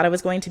 what I thought I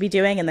was going to be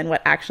doing, and then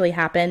what actually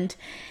happened.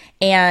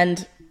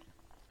 And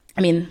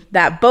I mean,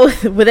 that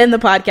both within the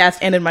podcast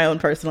and in my own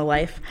personal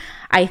life.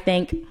 I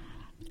think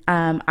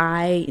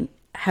I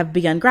have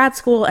begun grad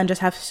school and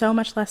just have so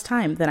much less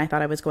time than I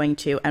thought I was going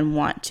to, and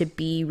want to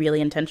be really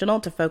intentional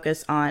to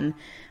focus on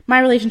my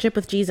relationship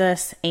with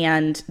Jesus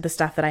and the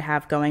stuff that I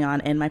have going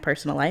on in my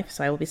personal life.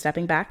 So I will be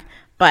stepping back,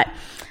 but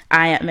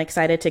I am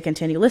excited to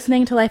continue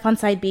listening to Life on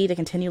Side B, to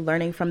continue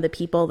learning from the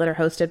people that are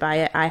hosted by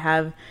it. I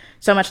have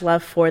so much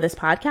love for this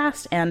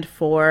podcast and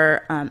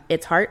for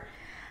its heart.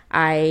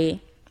 I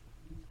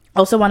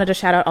also wanted to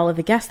shout out all of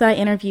the guests that I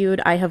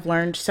interviewed. I have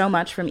learned so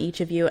much from each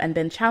of you and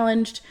been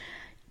challenged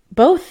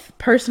both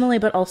personally,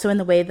 but also in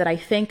the way that I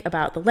think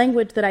about the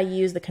language that I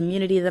use, the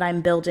community that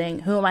I'm building,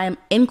 who am I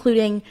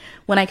including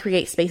when I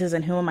create spaces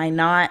and who am I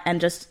not. And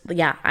just,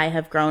 yeah, I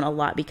have grown a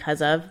lot because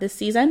of this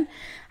season.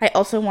 I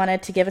also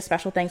wanted to give a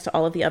special thanks to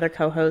all of the other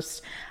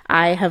co-hosts.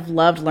 I have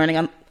loved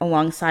learning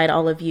alongside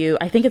all of you.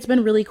 I think it's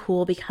been really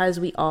cool because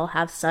we all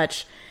have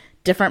such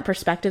different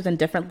perspectives and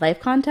different life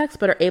contexts,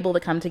 but are able to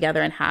come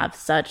together and have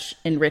such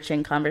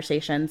enriching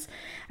conversations.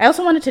 I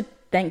also wanted to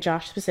thank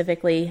Josh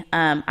specifically.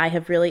 I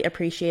have really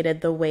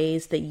appreciated the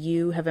ways that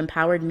you have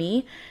empowered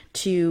me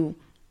to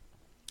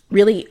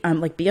really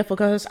be a full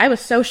co-host. I was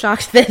so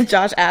shocked that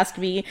Josh asked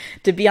me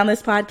to be on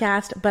this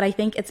podcast, but I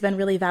think it's been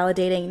really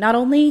validating, not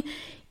only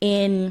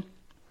in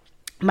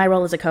my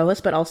role as a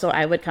co-host, but also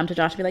I would come to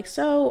Josh and be like,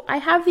 so I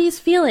have these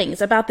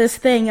feelings about this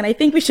thing and I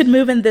think we should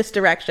move in this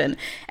direction.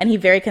 And he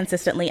very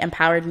consistently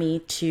empowered me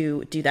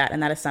to do that.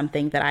 And that is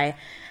something that I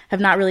have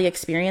not really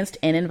experienced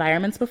in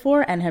environments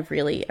before and have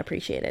really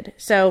appreciated.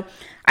 So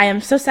I am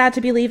so sad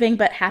to be leaving,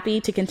 but happy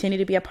to continue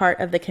to be a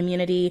part of the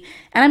community.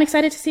 And I'm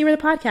excited to see where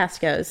the podcast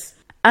goes.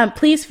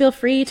 Please feel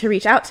free to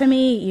reach out to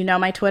me. You know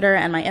my Twitter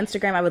and my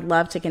Instagram. I would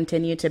love to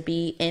continue to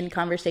be in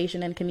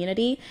conversation and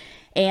community.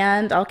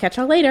 And I'll catch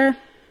y'all later.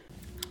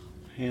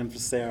 Hand for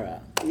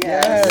Sarah.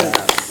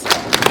 Yes.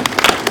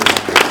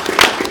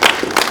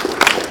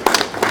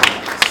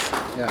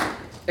 Yeah.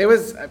 It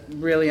was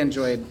really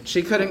enjoyed.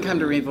 She couldn't come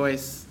to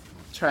Revoice.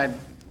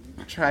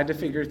 Tried to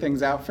figure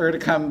things out for her to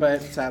come,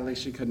 but sadly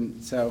she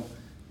couldn't. So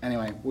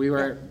anyway, we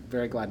were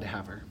very glad to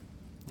have her.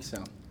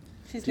 So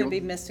she's going to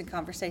be missed in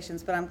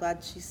conversations, but I'm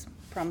glad she's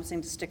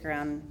promising to stick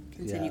around and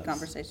continue Yes.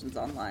 conversations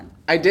online.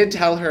 I did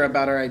tell her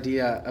about our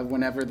idea of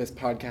whenever this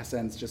podcast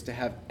ends, just to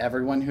have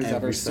everyone who's Every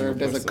ever single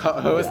served as a person.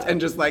 co-host Yeah. and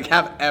just like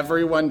have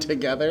everyone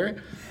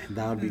together.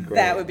 That would be great.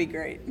 That would be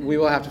great. We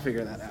will have to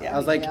figure that out. Yeah. I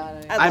was like,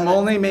 Yeah, I'm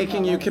only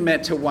making you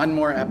commit to one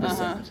more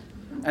episode. Uh-huh.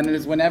 And it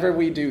is whenever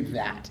we do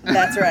that.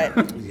 That's right.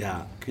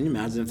 Yeah. Can you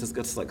imagine if this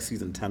gets to like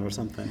season 10 or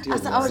something? I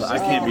was So just I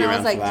can't be thinking, I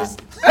around was for like,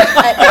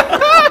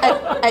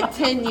 that. just at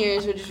 10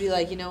 years, would just be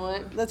like, you know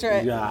what? That's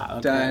right. Yeah.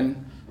 Okay.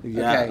 Done.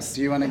 Yes. Okay,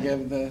 do you want to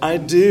give the... I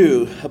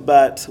do,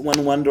 but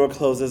when one door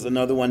closes,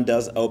 another one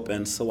does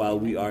open. So while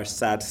we are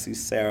sad to see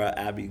Sarah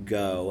Abby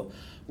go,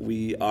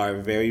 we are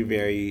very,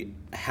 very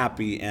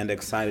happy and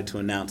excited to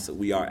announce that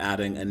we are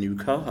adding a new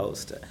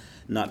co-host.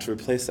 Not to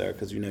replace Sarah,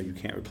 because you know you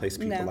can't replace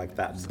people No. like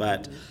that,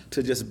 but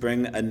to just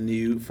bring a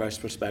new, fresh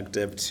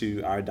perspective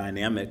to our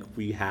dynamic.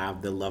 We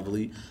have the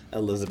lovely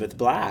Elizabeth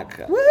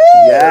Black. Woo!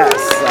 Yes.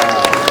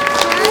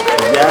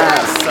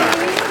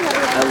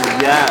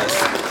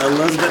 Yes.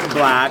 Elizabeth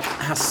Black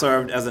has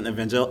served as an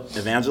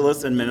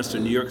evangelist and minister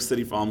in New York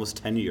City for almost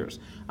 10 years.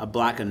 A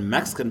Black and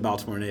Mexican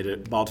Baltimore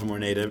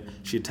native,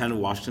 she attended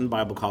Washington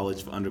Bible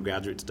College for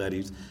undergraduate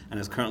studies and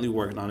is currently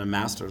working on a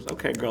master's, of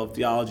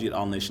theology at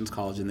All Nations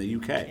College in the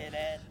UK.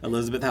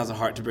 Elizabeth has a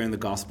heart to bring the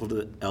gospel to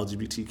the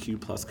LGBTQ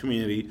plus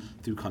community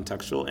through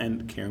contextual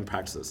and caring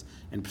practices.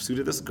 In pursuit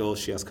of this goal,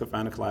 she has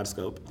co-founded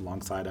Kaleidoscope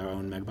alongside our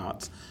own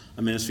Megbots,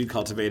 a ministry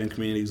cultivating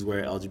communities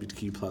where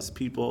LGBTQ plus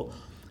people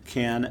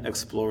can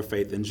explore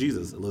faith in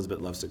Jesus. Elizabeth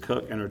loves to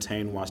cook,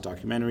 entertain, watch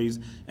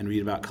documentaries, and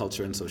read about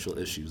culture and social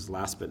issues.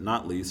 Last but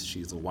not least,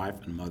 she's a wife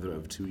and mother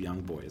of 2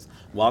 young boys.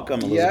 Welcome,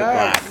 Elizabeth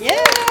Black.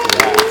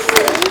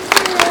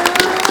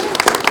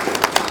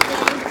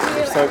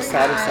 We're so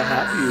excited to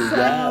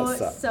have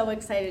you. So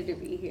excited to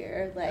be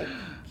here. Like,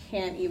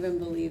 can't even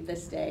believe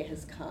this day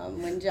has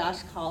come. When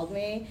Josh called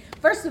me,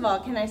 first of all,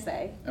 can I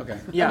say? Okay.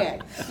 Yeah. Okay,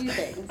 a few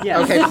things. Yeah.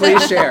 Okay,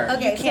 please share.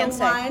 Okay, You can so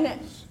say. one,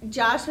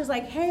 Josh was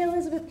like, hey,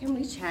 Elizabeth, can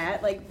we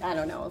chat? Like, I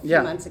don't know, a few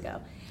Yeah. months ago.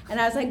 And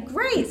I was like,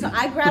 great. So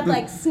I grabbed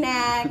like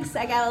snacks,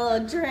 I got a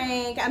little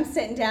drink, I'm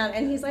sitting down,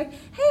 and he's like,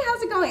 hey,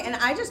 how's it going? And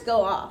I just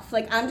go off.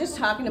 Like, I'm just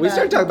talking about We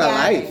start talking about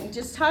gathering, life.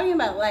 Just talking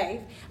about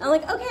life. I'm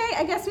like, okay,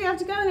 I guess we have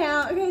to go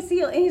now. Okay, see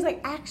you. And he's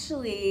like,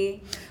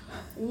 actually,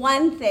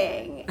 one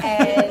thing.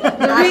 And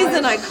The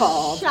reason I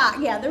called. Shocked.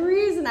 Yeah, the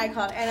reason I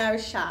called. And I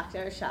was shocked,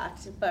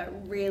 but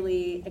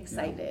really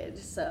excited.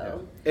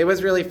 So It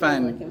was really I'm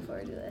fun. looking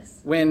forward to this.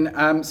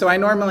 When so I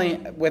normally,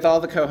 with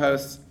all the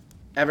co-hosts,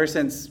 ever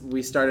since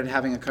we started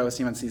having a co-host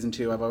team on season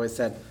 2, I've always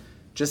said,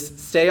 just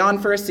stay on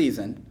for a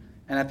season,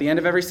 and at the end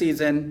of every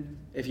season,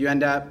 if you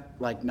end up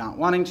like not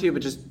wanting to,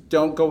 but just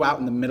don't go out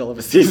in the middle of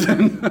a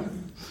season.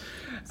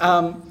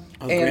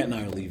 Grant and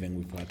I are leaving.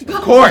 We forgot to.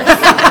 Of course.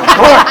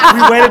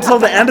 We waited till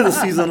the end of the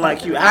season,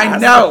 like you asked. I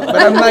know, but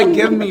I'm like,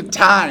 give me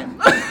time.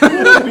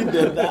 We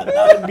did that.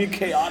 That would be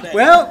chaotic.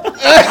 Well,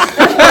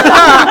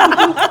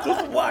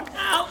 just walk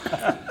out.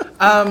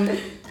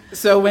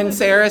 So when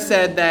Sarah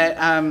said that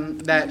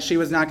that she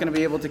was not going to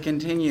be able to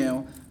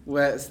continue,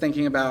 was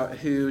thinking about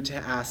who to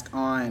ask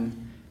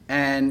on,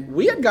 and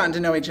we had gotten to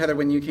know each other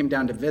when you came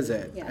down to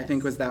visit. I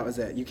think that was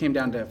it. You came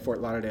down to Fort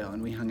Lauderdale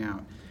and we hung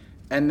out,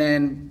 and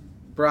then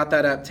brought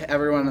that up to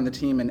everyone on the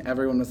team, and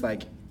everyone was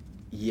like,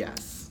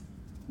 yes,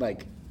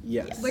 like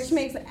yes. Which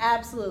makes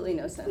absolutely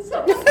no sense to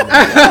me. Because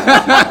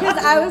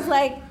I was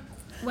like,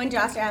 when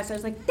Josh asked, I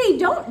was like, they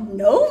don't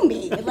know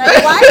me. Like,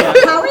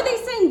 why? How are they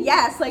saying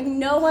yes? Like,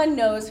 no one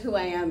knows who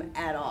I am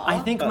at all. I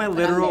think my And I'm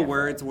literal there.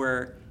 words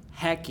were,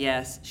 heck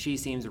yes, she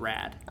seems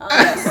rad.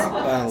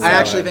 I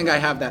actually think I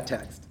have that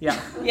text. Yeah.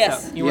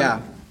 Yes. So you were-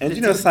 Yeah. And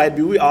you know, side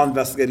B, we all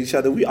investigate each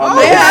other. We all Oh,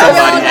 know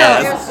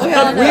yeah, who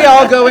somebody is. We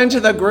all go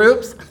into the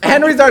groups.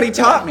 Henry's already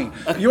taught me.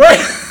 You are.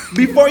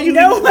 Before you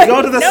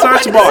go to the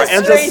search bar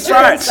and just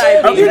search.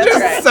 You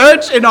just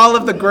search in all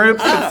of the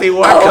groups and see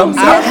what comes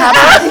up.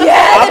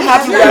 I'll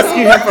have to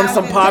rescue him from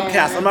some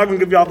podcasts. I'm not going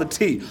to give you all the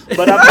tea.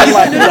 But I'll be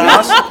like,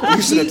 Josh,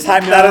 you should have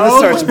typed that in the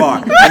search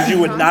bar. And you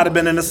would not have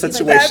been in this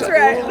situation. That's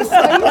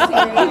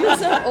right. You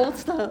said old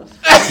stuff.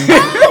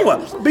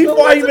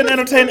 Before I even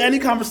entertain any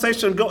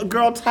conversation,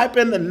 girl, type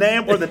in the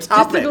name or the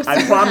topic.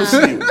 I promise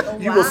you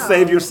will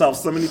save yourself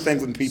so many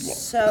things and people.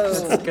 So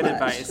That's good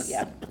advice.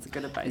 Yeah. That's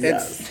good advice.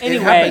 Yes.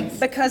 Anyway,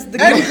 because the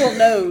Google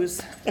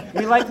knows.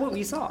 we like what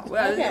we saw.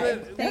 Okay,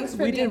 thanks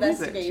for we the did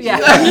research. investigation.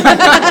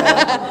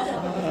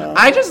 Yeah.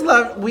 I just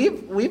love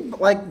we've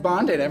like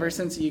bonded ever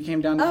since you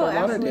came down to Fort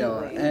Lauderdale,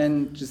 absolutely.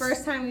 and just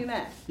First time we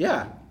met.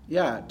 yeah,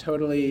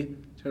 totally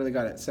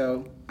got it.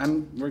 So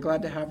we're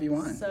glad to have you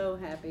on. So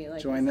happy.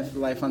 Join the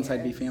Life on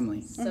Side B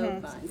family. So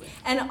fun.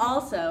 And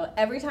also,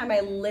 every time I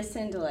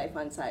listen to Life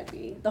on Side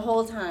B, the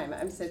whole time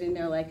I'm sitting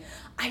there like,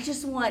 I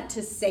just want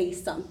to say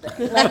something.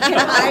 Like, can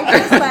I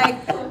just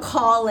like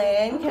call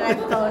in? Can I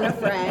phone a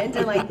friend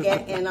and like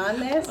get in on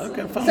this?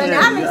 Okay, fine. So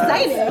now I'm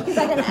excited because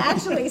I can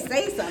actually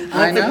say something.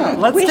 I know.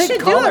 Let's We take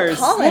should callers.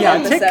 do a call-in Yeah,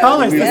 episode. take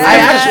callers. I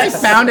actually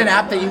found an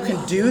app that you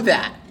can do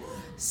that.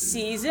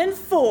 Season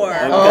 4.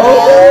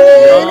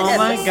 Oh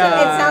my It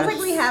god. sounds like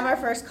we have our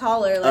first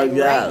caller like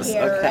yes, right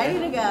here, okay. ready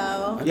to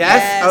go.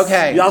 Yes?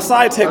 Okay. Y'all saw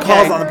I take Okay.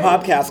 calls on the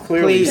podcast,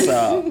 clearly. Please.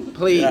 So,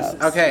 Please. yes.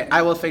 Okay,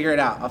 I will figure it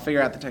out. I'll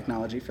figure out the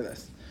technology for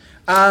this.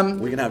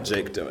 We can have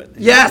Jake do it.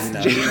 Yes, He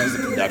knows Jake.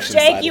 the production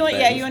Jake, side you of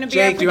want things. you want to be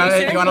Jake, do you our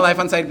want producer? a Life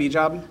on Side B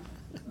job?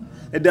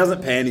 It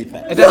doesn't pay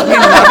anything. It doesn't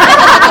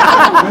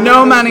mean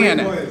no money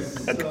in it.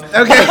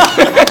 Okay.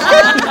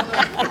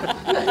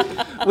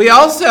 We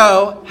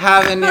also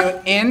have a new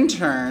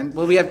intern.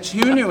 Well, we have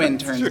 2 new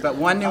interns, but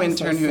one new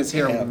intern who is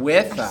here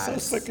with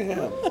us, Sick of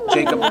him.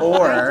 Jacob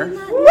Orr.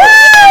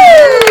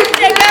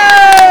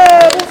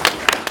 Jacob!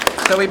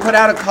 So we put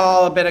out a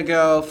call a bit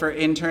ago for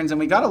interns, and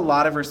we got a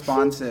lot of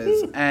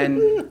responses.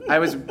 And I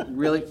was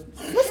really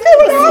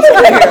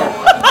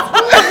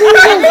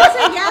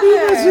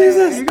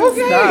Jesus.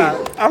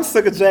 Okay. I'm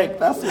sick of Jake.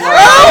 That's why.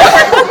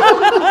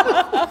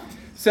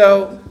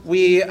 So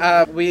we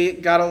got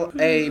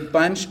a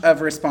bunch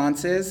of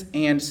responses,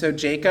 and so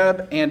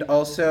Jacob and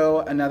also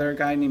another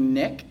guy named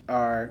Nick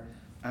are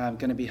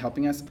going to be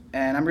helping us,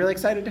 and I'm really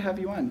excited to have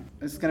you on.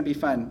 This is going to be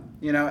fun.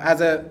 You know,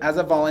 as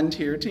a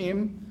volunteer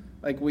team,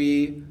 like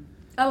we.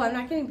 Oh, I'm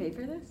not getting paid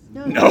for this?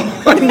 No. She's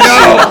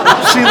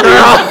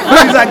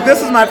like,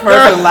 this is my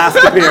first and last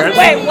appearance.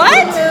 Wait,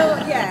 what?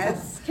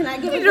 Yes. Can I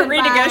give You a need to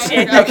goodbye?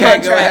 renegotiate the Okay,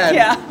 contract. go ahead.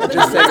 Yeah. It was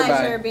Just a say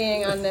pleasure goodbye.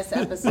 being on this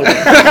episode.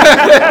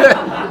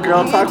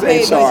 Girl, talk to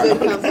HR.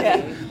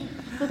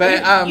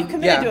 But You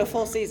committed yeah. to a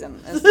full season,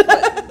 is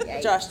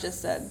what Josh just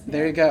said.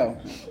 There you go.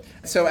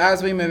 So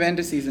as we move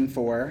into season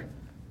 4,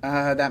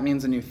 that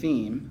means a new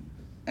theme.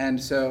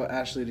 And so,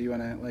 Ashley, do you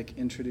want to like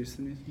introduce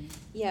the new theme?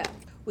 Yeah,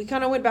 we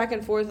kind of went back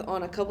and forth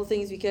on a couple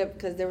things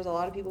because there was a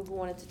lot of people who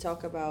wanted to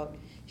talk about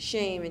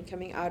shame and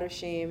coming out of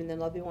shame, and then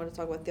a lot of people wanted to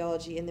talk about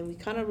theology, and then we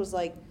kind of was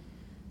like,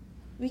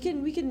 we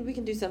can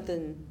do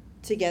something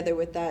together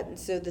with that. And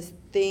so this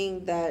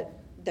thing that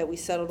we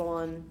settled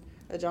on,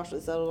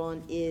 Joshua settled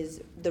on, is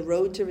the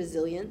road to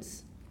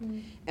resilience.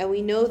 And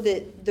we know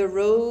that the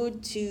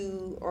road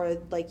to, or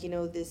like, you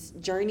know, this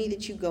journey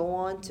that you go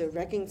on to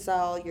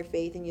reconcile your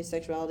faith and your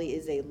sexuality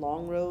is a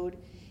long road.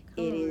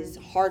 It is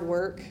hard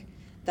work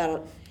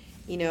that,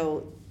 you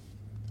know,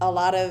 a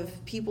lot of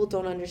people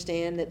don't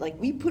understand that, like,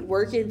 we put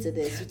work into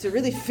this to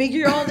really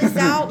figure all this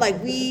out.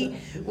 Like, we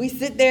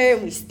sit there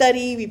and we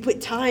study, we put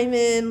time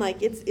in,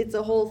 like, it's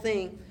a whole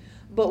thing.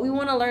 But we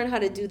want to learn how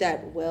to do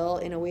that well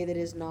in a way that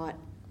is not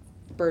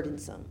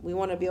burdensome. We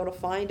want to be able to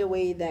find a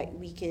way that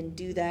we can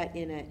do that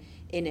in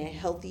a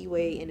healthy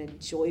way, in a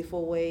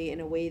joyful way, in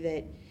a way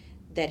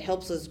that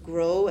helps us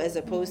grow, as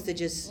opposed to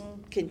just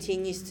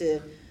continues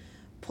to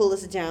pull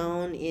us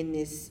down in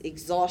this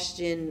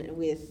exhaustion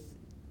with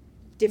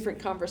different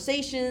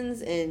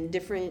conversations and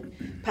different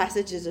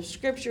passages of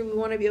scripture. We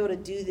want to be able to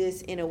do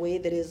this in a way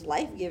that is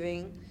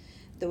life-giving,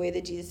 the way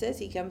that Jesus says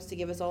he comes to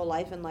give us all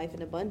life and life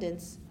in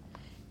abundance.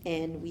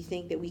 And we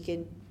think that we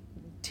can,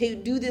 to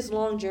do this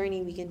long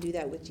journey, we can do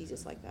that with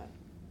Jesus like that.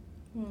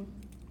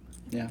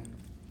 Yeah,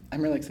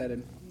 I'm really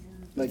excited.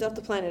 We still have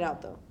to plan it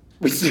out, though.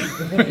 We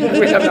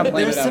have not planned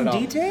There's it out some at all.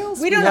 details.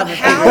 We don't know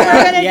how we're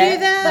going to do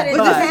that, But it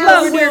but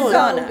sounds we're so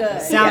gonna.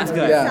 good. Sounds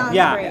good. Yeah.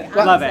 Yeah, Sounds great.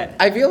 Well, love it.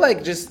 I feel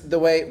like just the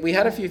way we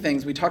had a few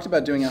things. We talked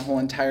about doing a whole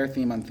entire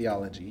theme on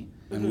theology,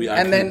 And I and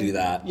couldn't then do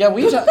that. Yeah,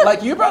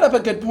 like you brought up a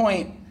good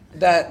point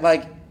that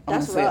like That's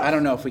honestly rough. I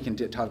don't know if we can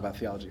talk about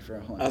theology for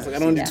a whole. I was like, I entire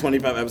don't want to do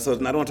 25 episodes,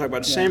 and I don't want to talk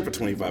about shame for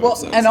 25 Well,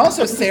 episodes. and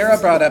also Sarah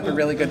brought up a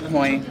really good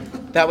point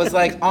that was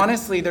like,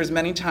 honestly, there's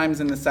many times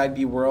in the Side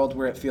B world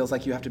where it feels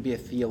like you have to be a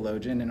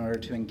theologian in order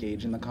to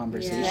engage in the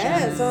conversation. Yeah,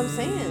 that's what I'm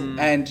saying.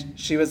 And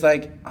she was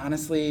like,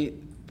 honestly,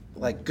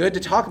 like good to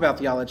talk about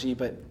theology,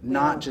 but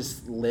not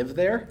just live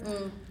there.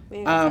 We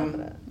ain't got time for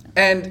that.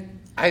 And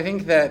I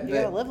think that You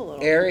gotta live a the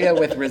little. area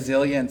with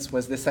resilience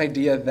was this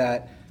idea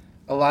that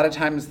a lot of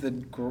times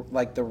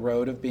the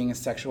road of being a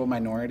sexual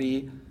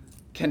minority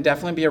can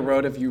definitely be a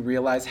road of you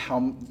realize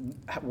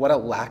what a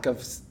lack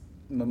of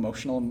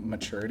emotional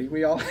maturity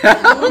we all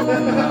have.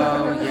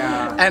 Oh,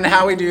 yeah. And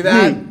how we do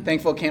that.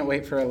 Thankful, can't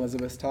wait for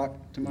Elizabeth's talk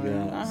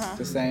tomorrow. Yes.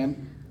 Just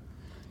saying.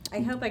 I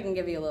hope I can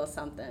give you a little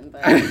something,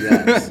 but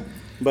Yes.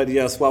 But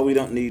yes, while we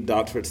don't need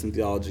doctorates in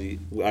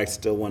theology, I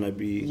still want to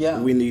be. Yeah.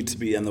 We need to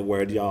be in the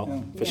Word,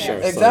 y'all, for sure.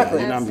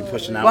 Exactly. So, I'm be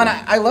pushing out. Well,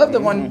 and I love the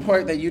one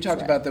part that you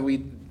talked about that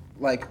we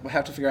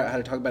have to figure out how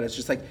to talk about. It's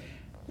just like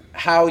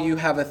how you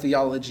have a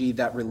theology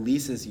that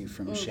releases you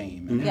from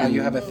shame, and how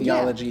you have a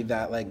theology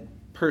that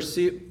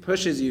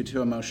pushes you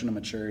to emotional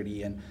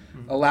maturity and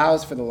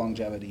allows for the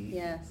longevity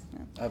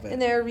of it.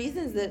 And there are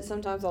reasons that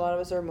sometimes a lot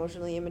of us are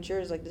emotionally immature.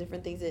 Is like the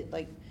different things that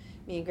like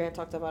me and Grant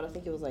talked about. I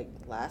think it was like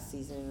last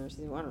season or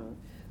season, I don't know.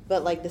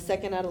 But like the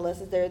second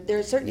adolescence, there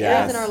are certain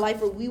areas in our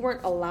life where we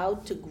weren't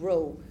allowed to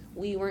grow.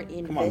 We weren't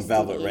invested Come on,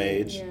 Velvet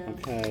Rage. in.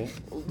 Okay.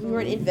 We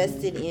weren't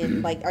invested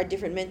in, like, our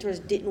different mentors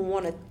didn't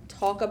want to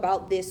talk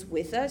about this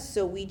with us,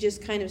 so we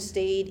just kind of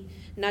stayed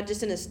not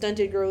just in a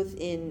stunted growth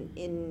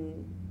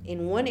in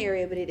one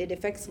area, but it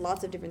affects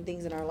lots of different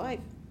things in our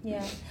life.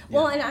 Yeah.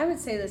 Well, and I would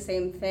say the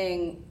same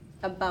thing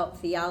about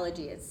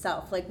theology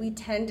itself. Like, we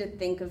tend to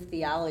think of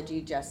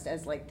theology just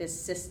as like this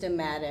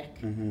systematic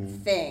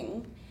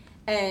thing.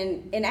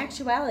 And in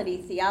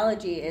actuality,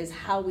 theology is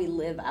how we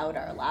live out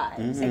our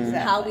lives. It's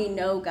how we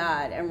know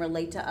God and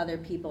relate to other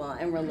people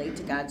and relate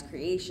to God's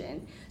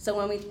creation. So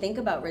when we think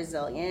about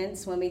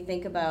resilience, when we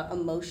think about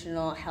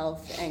emotional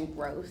health and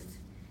growth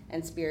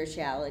and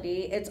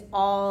spirituality, it's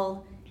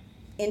all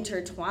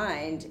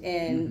intertwined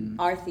in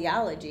our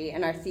theology,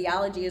 and our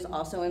theology is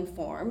also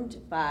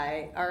informed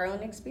by our own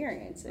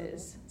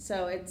experiences.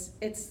 So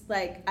it's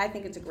like, I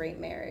think it's a great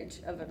marriage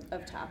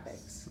of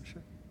topics. For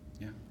sure.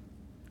 Yeah.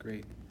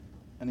 Great.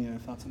 Any other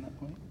thoughts on that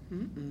point?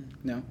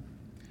 No?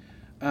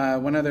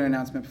 One other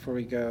announcement before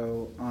we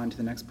go on to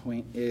the next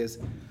point is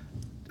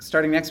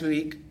starting next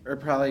week, or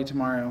probably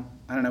tomorrow,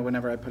 I don't know,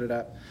 whenever I put it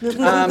up, we're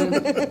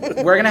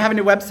going to have a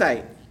new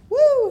website.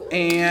 Woo!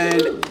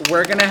 And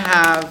we're going to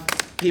have,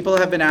 people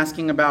have been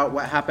asking about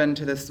what happened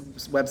to this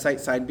website,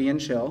 Side B and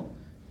Chill.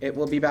 It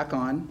will be back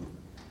on.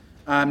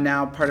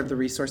 Now part of the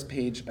resource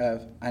page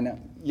of, I know,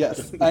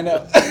 yes, I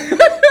know.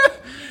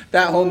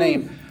 That whole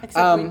name.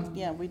 Except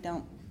we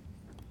don't.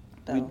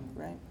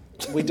 Right?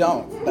 We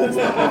don't. That's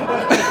the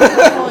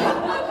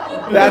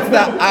point. That's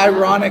the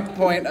ironic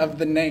point of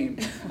the name.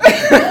 In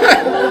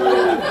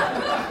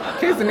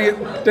case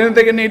didn't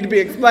think it needed to be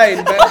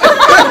explained, but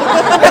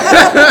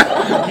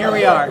here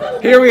we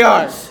are. Here we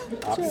are.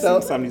 So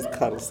some of these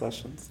cuddle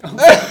sessions.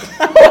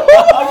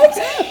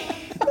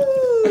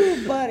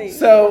 Ooh, buddy.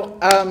 So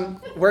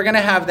we're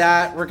gonna have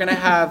that. We're gonna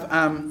have.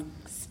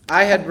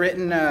 I had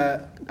written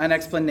an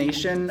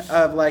explanation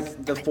of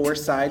like the 4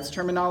 sides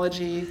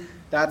terminology.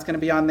 That's going to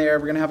be on there.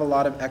 We're going to have a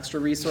lot of extra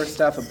resource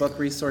stuff, a book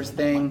resource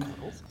thing,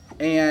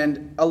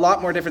 and a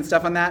lot more different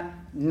stuff on that.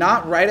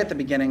 Not right at the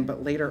beginning,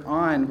 but later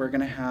on, we're going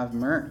to have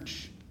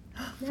merch.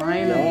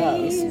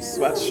 Finally. Yes,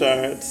 some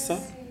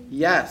sweatshirts.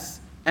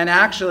 Yes. And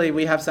actually,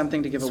 we have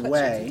something to give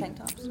away. Tank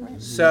tops,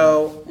 right?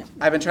 So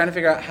I've been trying to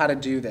figure out how to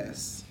do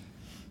this.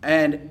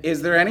 And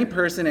is there any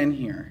person in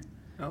here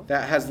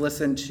that has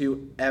listened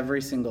to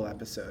every single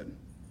episode?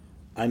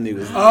 I knew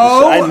it.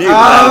 Oh, I knew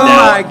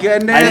my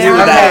goodness. I knew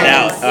that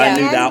now. Yeah. I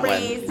knew that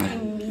one.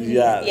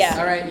 Yes. Yeah.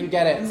 All right, you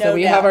get it. No So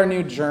we doubt. have our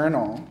new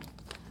journal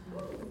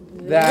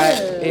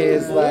that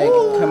is like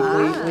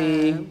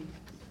completely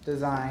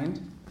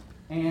designed,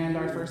 and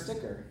our first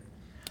sticker.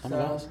 Oh my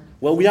gosh.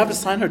 Well, we have to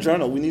sign her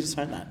journal. We need to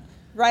sign that.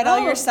 Write all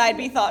your side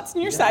B thoughts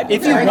and your side B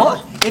If you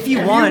want, do you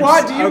want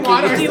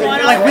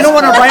like we don't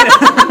want to write it.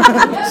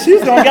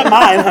 She's gonna get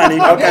mine, honey.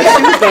 Okay,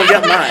 she's gonna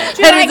get mine.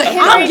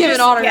 I'm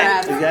giving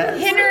autographs. Yes.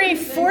 Henry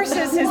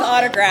forces his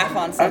autograph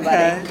on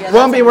somebody. Okay.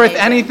 Won't be worth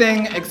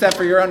anything except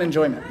for your own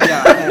enjoyment.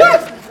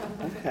 Yeah.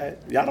 Okay.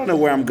 Y'all don't know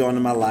where I'm going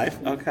in my life.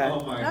 Okay.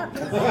 Oh my God.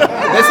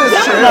 This is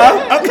true.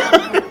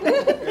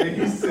 Okay.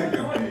 He's sick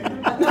of me.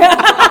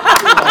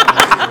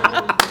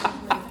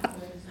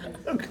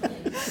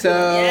 So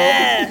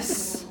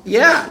yes,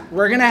 yeah,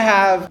 we're gonna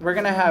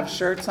have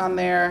shirts on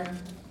there.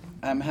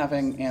 I'm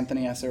having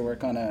Anthony Esser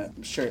work on a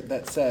shirt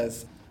that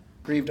says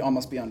 "Grieved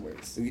almost beyond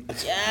words."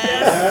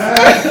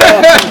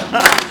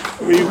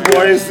 We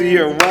boys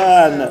year 1.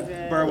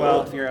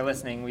 Burwell, if you're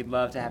listening, we'd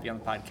love to have you on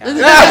the podcast.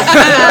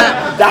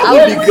 That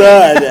would be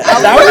good.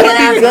 That would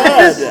be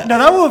good. No,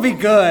 that would be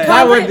good.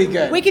 That would be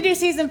good. We could do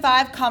season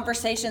 5,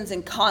 Conversations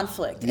in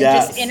Conflict, and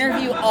Yes. just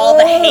interview all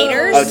the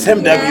haters. Oh,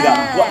 Tim W.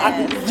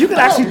 Well, you can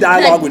actually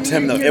dialogue with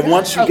Tim though, and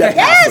once you get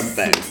past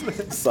some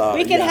things. So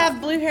We could yeah. have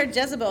blue-haired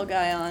Jezebel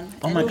guy on.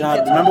 Oh my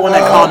God! Remember when they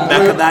called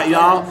Mecca that,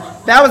 y'all?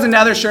 That was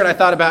another shirt I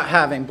thought about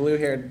having.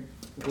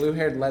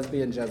 Blue-haired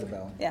lesbian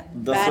Jezebel. Yeah.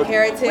 Bad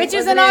heretic. Which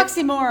is wasn't an it?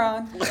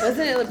 oxymoron. Wasn't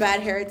it a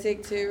bad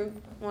heretic too?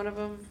 One of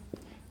them.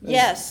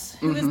 Yes.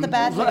 Who is the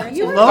bad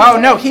heretic? Oh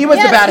no, he was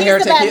the Yes, bad he's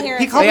heretic. the bad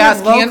heretic. They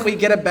asked, can't we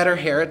get a better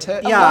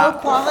heretic? Low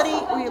quality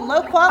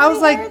I was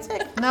like,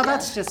 heretic? no,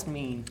 that's just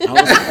mean.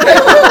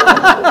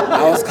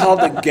 I was called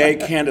the gay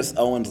Candace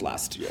Owens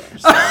last year.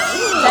 So.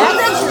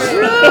 That's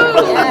true.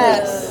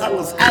 Yes. I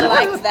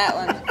liked that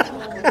one.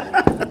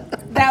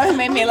 That one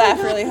made me laugh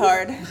really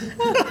hard.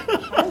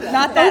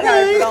 Not that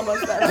hard, but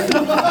almost that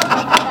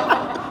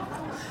hard.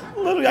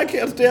 Literally, I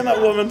can't stand that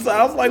woman. So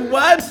I was like,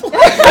 what?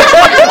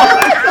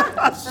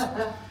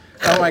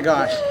 Oh my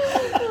gosh.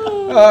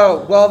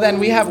 Oh, well then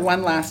we have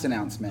one last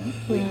announcement.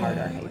 We heart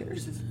our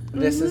haters.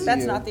 This is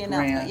That's you, not the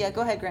announcement. Grant. Yeah,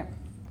 go ahead, Grant.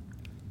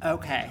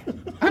 Okay.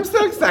 I'm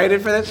so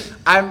excited for this.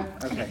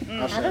 Okay.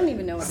 I'll show I don't you.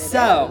 even know what it is.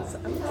 So,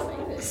 I'm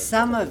excited.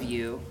 some of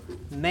you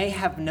may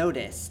have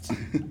noticed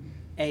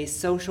a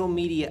social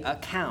media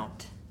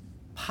account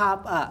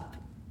pop up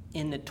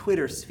in the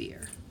Twitter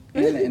sphere.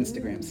 And the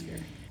Instagram sphere.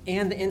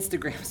 And the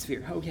Instagram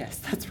sphere. Oh yes,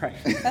 that's right.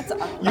 That's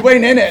You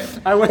weren't in it.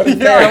 I was but it's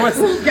there. there. I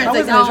wasn't in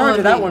like, charge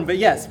of that me. one, but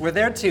yes, we're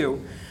there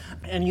too.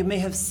 And you may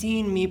have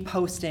seen me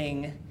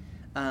posting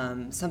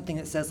something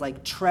that says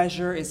like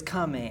 "Treasure is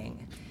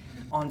coming"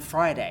 on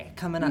Friday,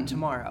 coming up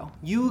tomorrow.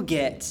 You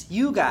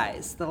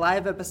guys, the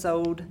live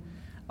episode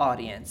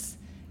audience,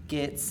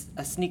 gets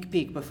a sneak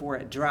peek before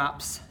it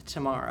drops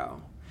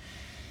tomorrow.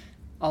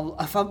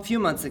 A few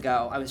months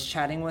ago, I was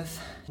chatting with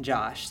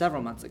Josh,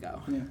 several months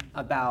ago,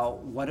 about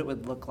what it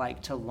would look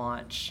like to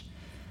launch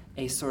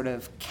a sort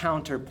of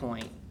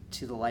counterpoint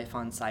to the Life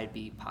on Side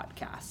B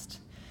podcast.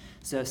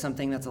 So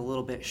something that's a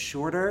little bit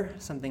shorter,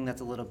 something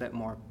that's a little bit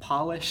more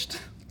polished.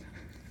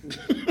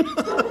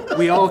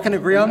 We all can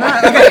agree on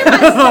that? Okay.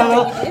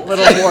 a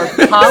little more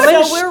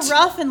polished. So we're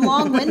rough and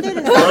long-winded?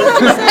 Is that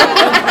what you're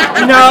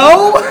saying?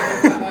 No!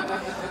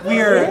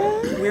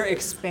 We're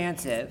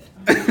expansive.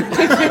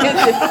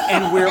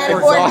 And we're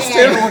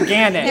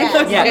organic.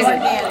 Yes, Yes.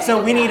 organic.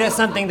 So we need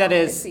something that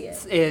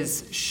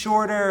is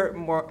shorter,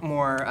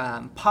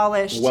 more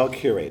polished. Well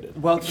curated.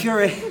 Well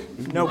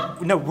curated.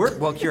 No, we're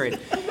well curated.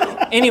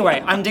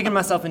 Anyway, I'm digging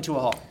myself into a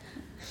hole.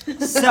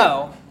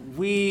 So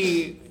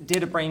we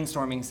did a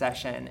brainstorming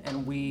session,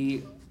 and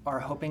we are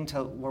hoping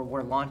to.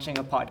 We're launching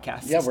a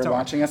podcast. Yeah, we're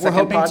launching a We're second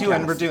hoping to,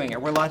 and podcast. we're doing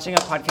it. We're launching a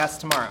podcast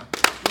tomorrow.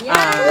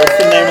 What's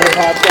the name of the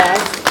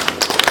podcast?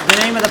 The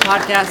name of the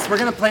podcast, we're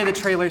going to play the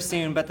trailer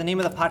soon, but the name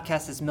of the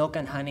podcast is Milk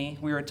and Honey.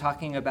 We were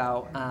talking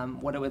about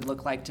what it would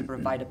look like to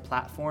provide a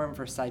platform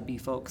for Side B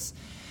folks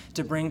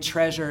to bring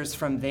treasures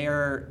from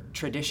their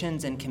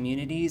traditions and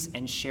communities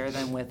and share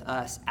them with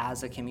us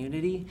as a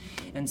community.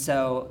 And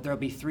so there'll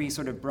be three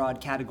sort of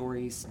broad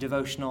categories: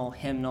 devotional,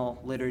 hymnal,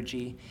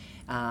 liturgy.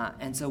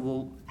 And so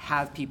we'll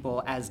have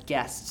people as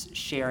guests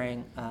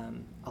sharing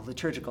a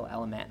liturgical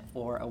element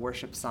or a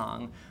worship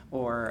song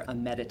or a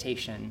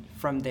meditation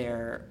from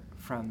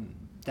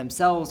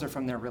themselves or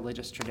from their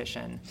religious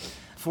tradition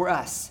for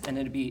us. And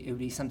it would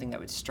be something that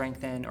would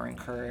strengthen or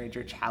encourage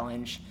or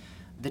challenge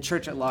the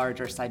church at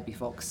large, or Side B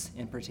folks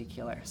in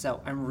particular.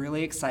 So I'm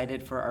really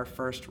excited for our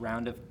first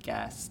round of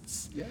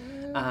guests. Yes.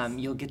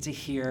 You'll get to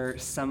hear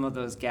some of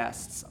those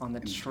guests on the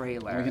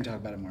trailer. We can talk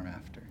about it more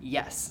after.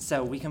 Yes,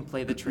 so we can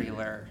play the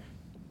trailer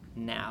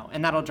now,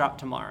 and that'll drop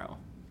tomorrow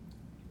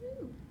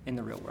in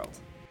the real world.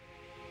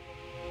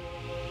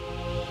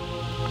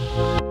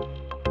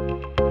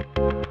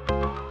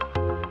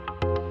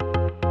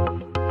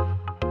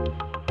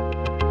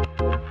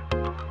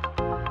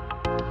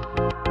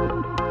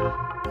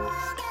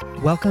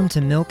 Welcome to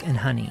Milk and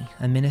Honey,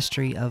 a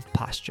ministry of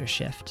Posture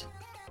Shift.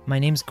 My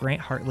name's Grant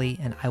Hartley,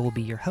 and I will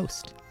be your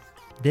host.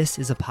 This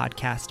is a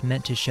podcast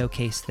meant to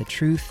showcase the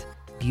truth,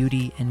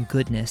 beauty, and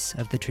goodness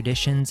of the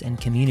traditions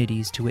and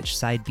communities to which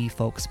Side B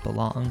folks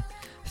belong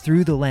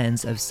through the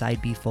lens of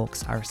Side B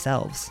folks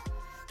ourselves,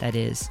 that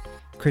is,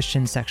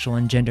 Christian sexual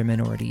and gender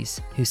minorities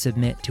who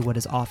submit to what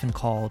is often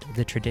called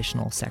the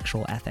traditional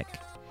sexual ethic.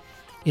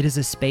 It is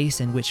a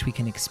space in which we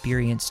can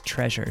experience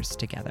treasures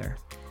together: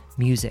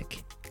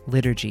 music,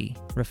 liturgy,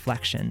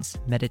 reflections,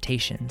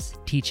 meditations,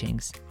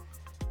 teachings,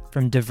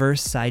 from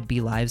diverse Side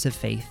B lives of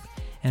faith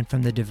and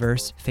from the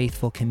diverse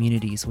faithful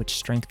communities which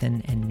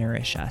strengthen and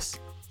nourish us.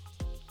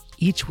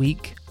 Each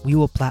week, we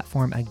will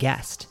platform a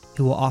guest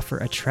who will offer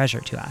a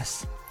treasure to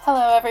us.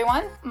 Hello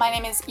everyone, my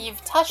name is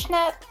Eve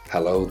Tushnet.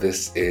 Hello,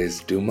 this is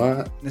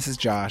Duma. This is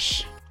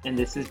Josh. And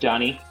this is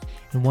Johnny.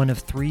 In one of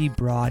three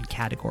broad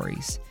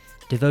categories: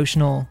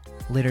 devotional,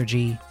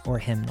 liturgy, or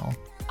hymnal.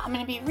 I'm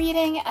going to be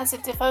reading as a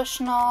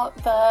devotional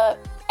the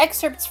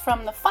excerpts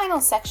from the final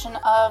section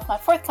of my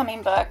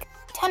forthcoming book,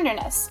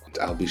 Tenderness.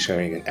 I'll be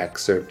sharing an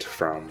excerpt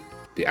from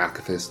the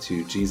Akathist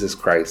to Jesus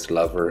Christ,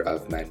 Lover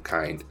of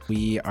Mankind.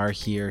 We are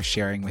here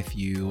sharing with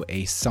you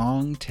a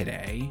song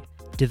today.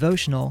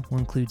 Devotional will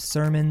include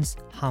sermons,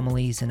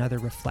 homilies, and other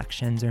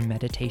reflections or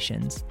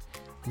meditations.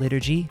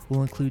 Liturgy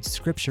will include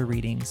scripture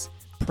readings,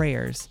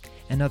 prayers,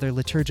 and other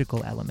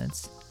liturgical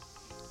elements.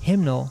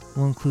 Hymnal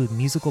will include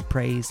musical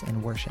praise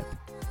and worship.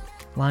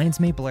 Lines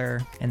may blur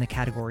and the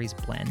categories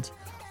blend.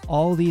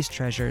 All these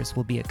treasures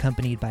will be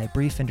accompanied by a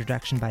brief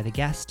introduction by the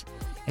guest,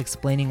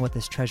 explaining what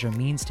this treasure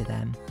means to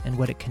them and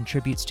what it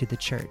contributes to the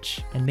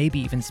church, and maybe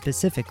even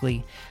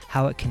specifically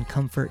how it can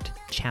comfort,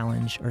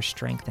 challenge, or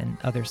strengthen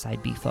other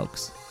Side B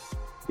folks.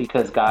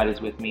 Because God is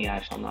with me,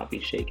 I shall not be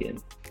shaken.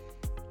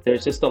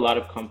 There's just a lot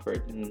of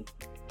comfort, and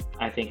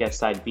I think as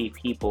Side B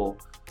people,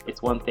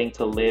 it's one thing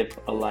to live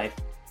a life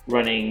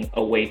running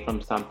away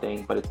from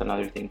something, but it's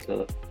another thing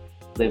to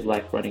live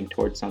life running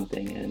towards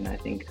something, and I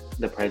think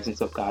the presence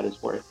of God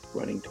is worth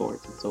running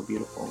towards. It's so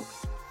beautiful.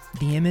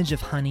 The image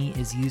of honey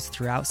is used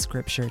throughout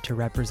Scripture to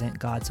represent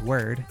God's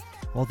Word,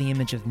 while the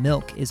image of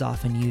milk is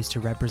often used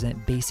to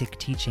represent basic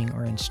teaching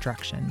or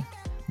instruction.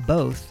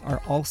 Both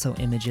are also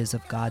images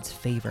of God's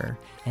favor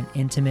and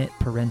intimate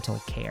parental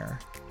care.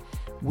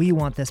 We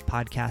want this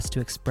podcast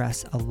to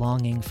express a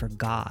longing for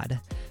God,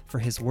 for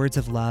His words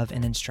of love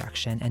and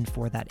instruction, and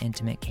for that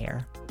intimate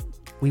care.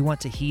 We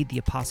want to heed the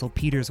Apostle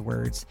Peter's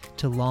words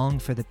to long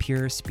for the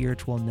pure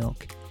spiritual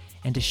milk,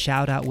 and to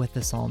shout out with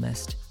the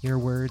psalmist, "Your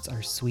words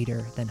are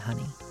sweeter than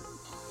honey."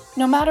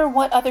 No matter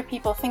what other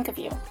people think of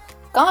you,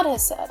 God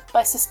has said,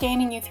 by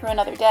sustaining you through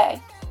another day,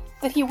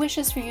 that He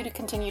wishes for you to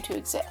continue to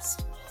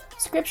exist.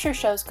 Scripture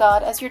shows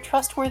God as your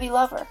trustworthy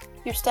lover,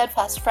 your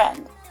steadfast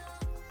friend.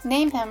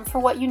 Name Him for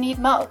what you need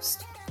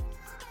most.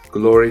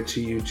 Glory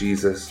to you,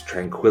 Jesus,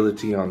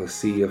 tranquility on the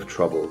sea of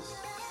troubles.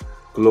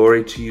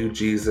 Glory to you,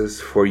 Jesus,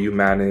 for you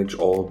manage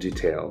all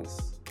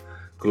details.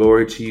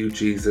 Glory to you,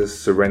 Jesus,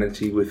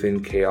 serenity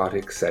within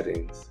chaotic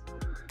settings.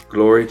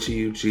 Glory to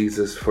you,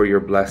 Jesus, for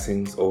your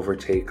blessings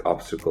overtake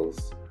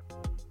obstacles.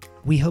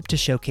 We hope to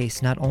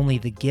showcase not only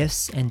the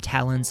gifts and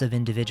talents of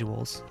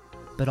individuals,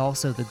 but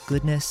also the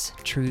goodness,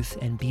 truth,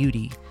 and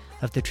beauty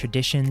of the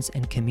traditions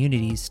and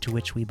communities to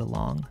which we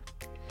belong.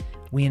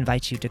 We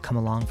invite you to come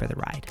along for the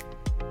ride.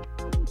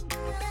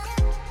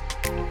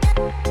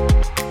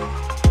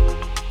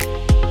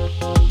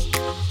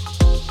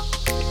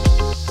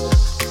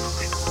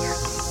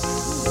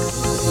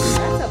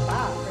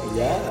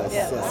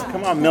 Yes.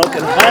 Come on, milk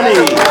and honey.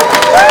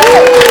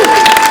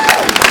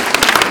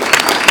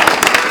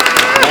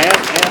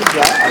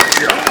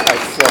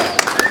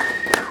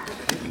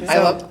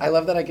 I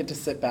love that I get to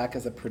sit back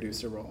as a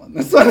producer role on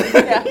this one.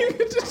 Yeah. You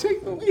get to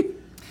take the lead.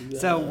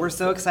 So we're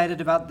so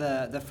excited about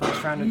the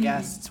first round of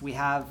guests. We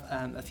have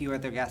a few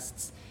other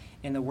guests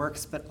in the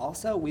works, but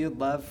also we would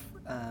love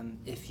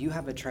if you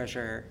have a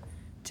treasure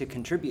to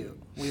contribute.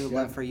 We would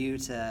love for you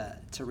to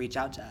reach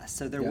out to us.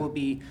 So there will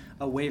be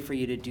a way for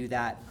you to do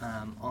that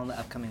on the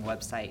upcoming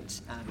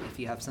website if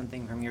you have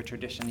something from your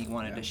tradition that you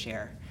wanted to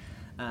share.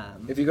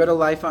 If you go to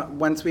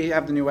once we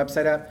have the new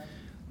website up,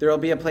 there will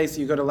be a place,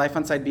 you go to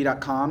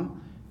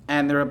lifeonsideb.com,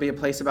 and there will be a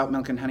place about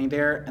milk and honey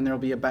there, and there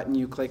will be a button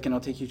you click and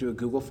it'll take you to a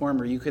Google form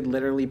where you could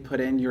literally put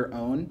in your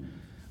own.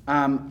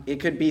 It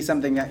could be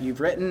something that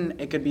you've written.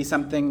 It could be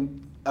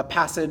a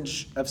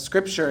passage of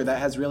scripture that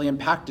has really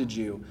impacted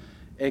you.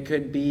 It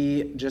could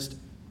be just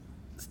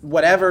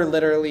whatever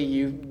literally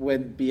you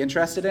would be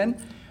interested in.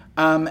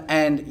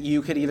 And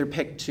you could either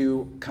pick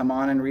to come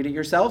on and read it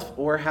yourself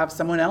or have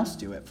someone else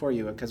do it for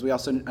you, because we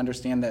also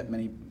understand that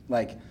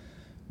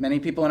many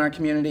people in our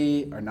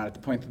community are not at the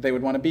point that they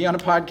would want to be on a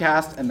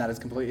podcast, and that is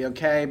completely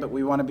okay, but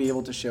we want to be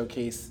able to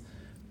showcase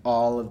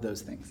all of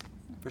those things.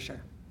 For sure.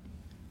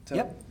 So,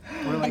 yep.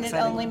 And it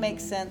only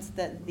makes sense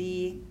that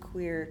the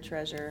queer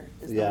treasure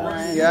is the Yes.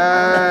 one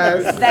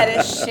Yes. that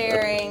is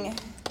sharing.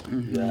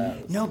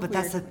 No, but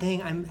that's the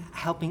thing. I'm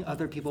helping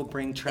other people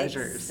bring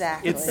treasures.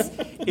 Exactly.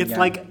 It's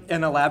like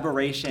an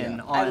elaboration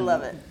on I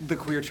love it. the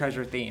queer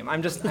treasure theme.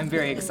 I'm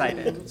very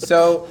excited.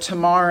 So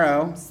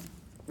tomorrow,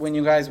 when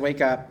you guys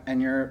wake up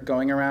and you're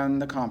going around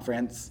the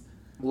conference,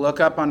 look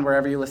up on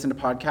wherever you listen to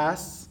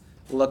podcasts,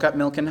 look up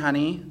Milk and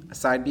Honey, a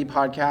Side B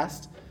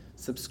podcast,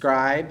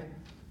 subscribe.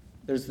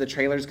 The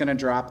trailer's going to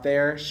drop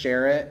there.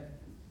 Share it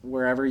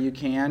wherever you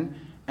can.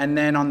 And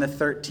then on the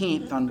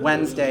 13th, on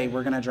Wednesday,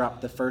 we're going to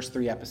drop the first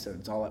 3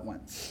 episodes all at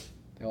once.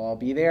 They'll all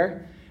be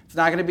there. It's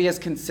not going to be as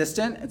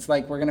consistent. It's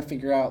like we're going to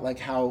figure out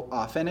how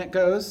often it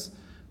goes.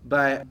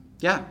 But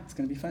yeah, it's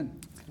going to be fun.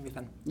 It's going to be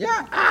fun.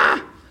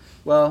 Yeah.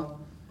 Well,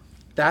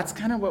 that's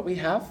kind of what we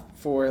have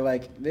for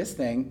this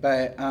thing.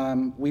 But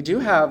we do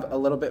have a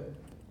little bit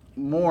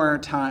more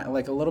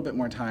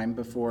time,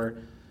 before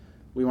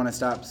we want to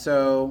stop.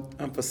 So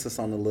emphasis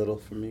on the little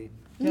for me.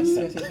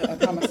 Yes. I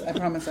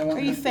promise I won't.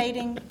 Are you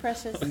fading,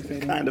 Precious?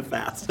 Kind of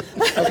fast.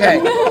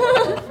 Okay.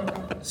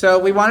 So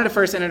we wanted to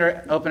first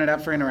open it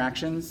up for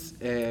interactions.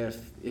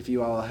 If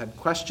you all had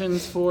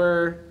questions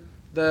for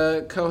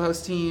the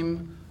co-host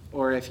team,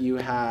 or if you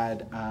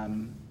had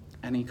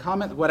any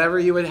comment, whatever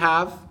you would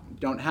have,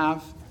 don't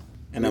have.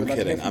 And I'm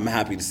kidding. I'm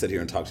happy to sit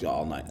here and talk to you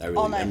all night.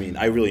 All night.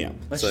 I really am.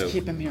 Let's just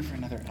keep him here for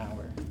another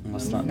hour.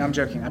 No, I'm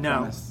joking. I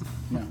promise.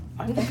 No.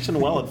 I function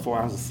well at 4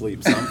 hours of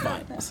sleep, so I'm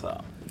fine.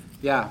 So.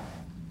 Yeah.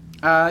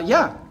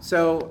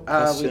 So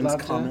we'd love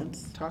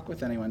comments? To talk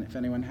with anyone if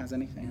anyone has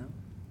anything.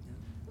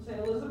 Say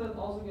Elizabeth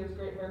also gives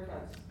great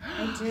haircuts.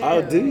 I do.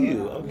 Oh, do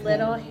you? Okay.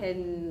 Little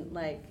hidden,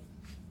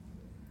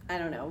 I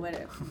don't know what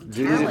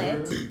Do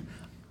talent.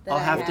 that I'll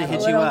I have to hit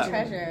a you little up.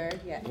 treasure.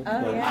 Yeah.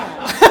 Oh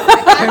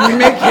yeah. Can we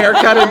make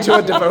haircut into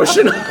a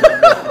devotional?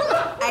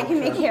 I can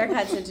make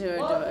haircuts into a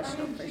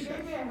devotional for She sure.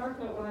 gave me a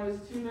haircut when I was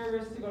too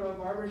nervous to go to a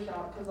barber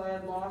shop because I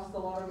had lost a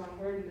lot of my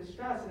hair due to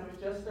stress and it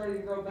was just starting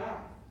to grow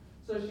back.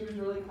 So she was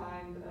really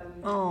kind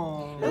and.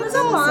 Oh. It was a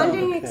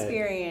bonding Okay.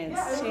 experience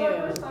Yeah, too.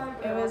 it was my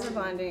first time. It was a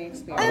bonding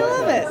experience. I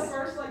love it. The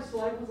first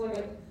swipe was like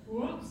a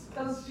whoops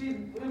because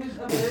it was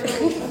a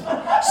very.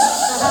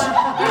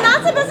 You're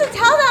not supposed to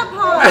tell that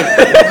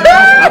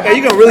part. Okay,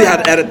 you're gonna really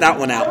have to edit that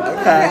one out.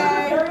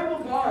 Okay.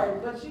 Variable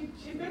guard, but she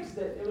fixed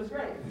it. It was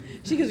great.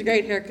 She gives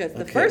great haircuts.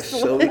 The Okay, first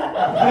so- one.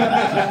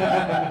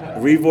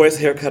 Revoice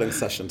haircutting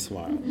session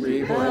tomorrow.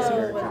 Revoice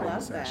Oh, I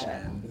love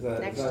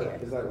that. Next year.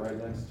 Is that right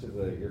next to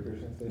the ear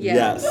piercing station?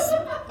 Yes.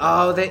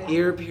 Oh, the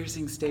ear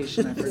piercing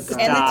station. I forgot. And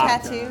the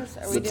tattoos.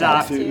 Are we doing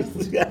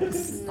tattoos?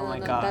 Yes. Oh my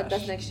No, gosh.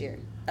 that's next year.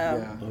 Oh.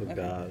 Yeah. Oh okay.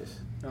 gosh.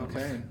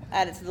 Okay.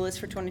 Add it to the list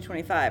for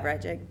 2025,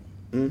 right, Jake?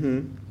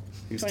 Mm-hmm.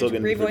 You're still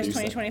getting Revoice produced.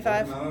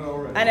 2025.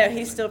 I know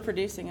he's still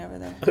producing over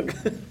there.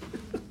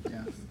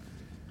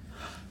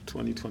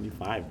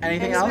 2025.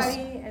 Anything else?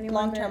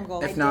 Long-term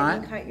goal. If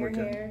not, Cut your we're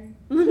good. hair.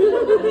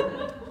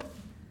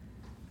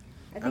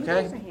 I think Okay.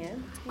 there's a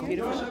hand.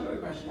 Beautiful. Josh, I've got a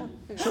question.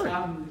 Sure.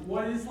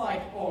 What is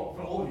like, oh,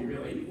 for all of you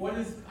really, what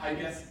is, I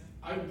guess,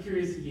 I'm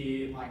curious to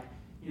hear, like,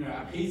 you know,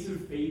 a piece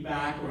of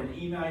feedback or an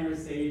email you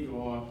received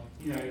or,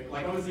 you know,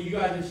 like obviously you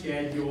guys have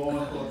shared your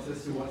thoughts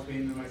as to what's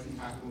been the most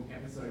impactful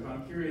episode, but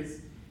I'm curious,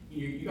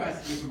 you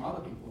guys hear from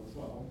other people as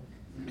well.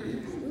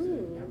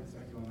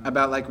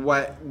 About like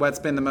what's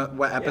been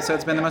what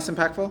episode's been the most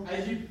impactful?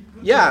 As you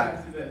put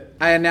Yeah, together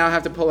the- I now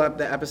have to pull up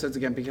the episodes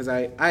again because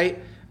I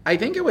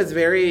think it was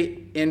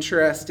very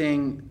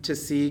interesting to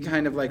see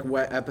kind of like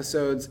what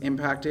episodes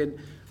impacted.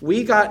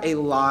 We got a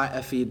lot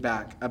of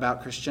feedback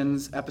about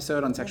Christian's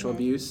episode on sexual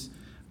abuse.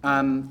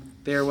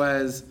 There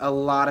was a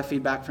lot of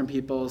feedback from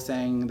people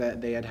saying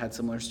that they had had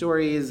similar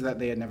stories, that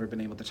they had never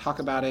been able to talk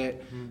about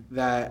it,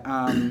 that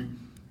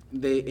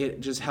it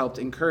just helped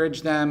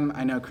encourage them.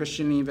 I know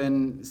Christian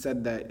even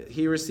said that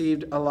he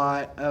received a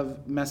lot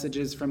of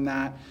messages from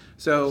that.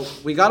 So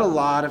we got a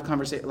lot of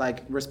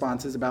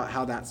responses about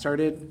how that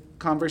started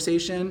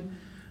conversation.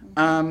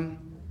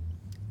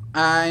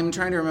 I'm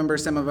trying to remember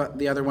some of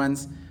the other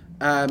ones.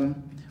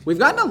 We've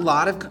gotten a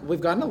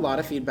lot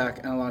of feedback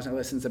and a lot of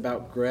listens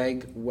about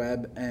Greg,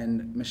 Webb,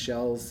 and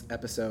Michelle's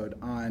episode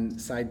on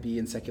Side B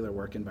and secular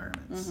work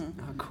environments.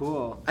 Oh,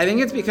 cool. I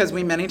think it's because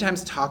we many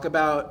times talk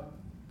about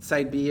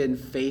Side B in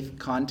faith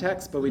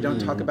context, but we don't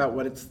talk about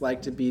what it's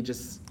like to be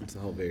just. It's a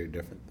whole very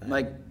different thing.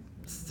 Like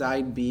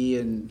Side B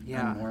in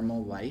Yeah. a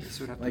normal life,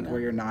 Sort of like that.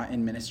 where you're not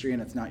in ministry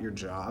and it's not your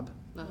job,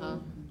 Uh-huh.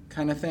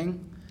 kind of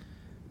thing.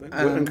 What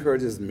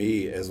encourages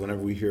me is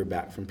whenever we hear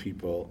back from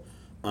people,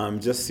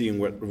 just seeing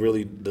what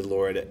really the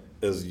Lord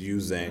is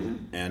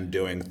using and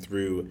doing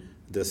through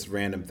this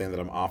random thing that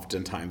I'm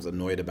oftentimes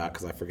annoyed about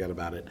because I forget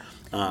about it.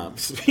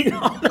 To be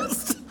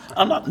honest,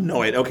 I'm not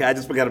annoyed. Okay, I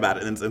just forget about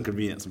it and it's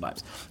inconvenient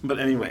sometimes. But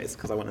anyways,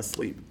 because I want to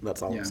sleep.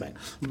 That's all I'm saying.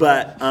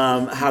 But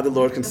how the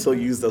Lord can still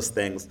use those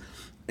things.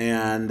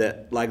 And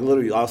like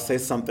literally, I'll say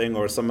something,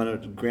 or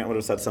Grant would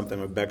have said something,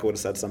 or Becca would have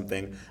said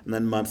something, and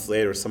then months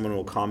later, someone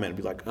will comment and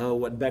be like, "Oh,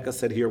 what Becca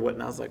said here, what?"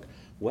 And I was like,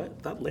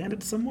 "What? That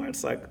landed somewhere?"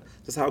 It's like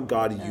just how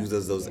God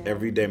uses those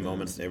everyday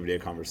moments and everyday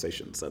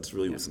conversations. That's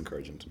really what's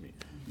encouraging to me.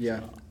 Yeah.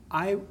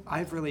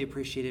 I've really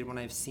appreciated when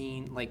I've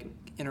seen, like,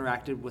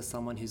 interacted with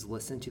someone who's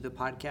listened to the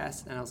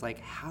podcast, and I was like,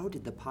 how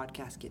did the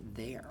podcast get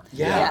there?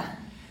 Yeah.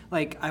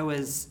 Like, I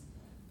was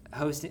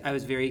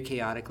very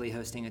chaotically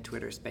hosting a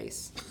Twitter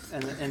space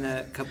in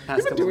the past You've been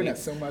couple doing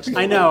weeks. that so much.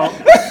 I know.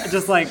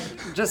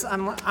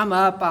 I'm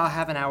up, I'll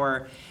have an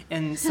hour,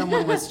 and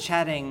someone was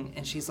chatting,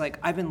 and she's like,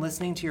 I've been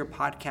listening to your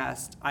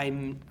podcast.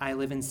 I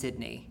live in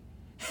Sydney.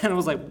 And I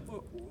was like,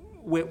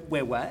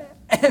 wait, what?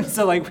 And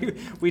so like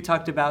we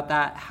talked about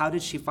that. How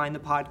did she find the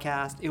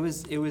podcast? It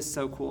was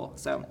so cool.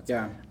 So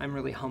yeah, I'm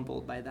really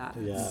humbled by that.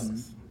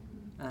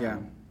 Yeah,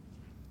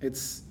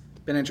 it's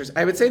been interesting.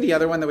 I would say the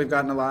other one that we've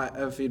gotten a lot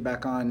of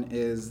feedback on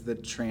is the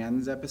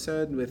trans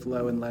episode with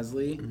Lo and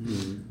Leslie,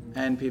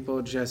 and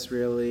people just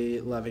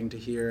really loving to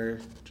hear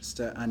just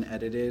an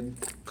unedited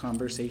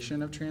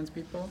conversation of trans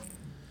people.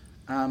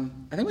 I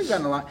think we've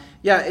gotten a lot.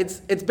 Yeah, it's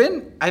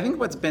been. I think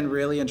what's been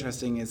really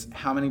interesting is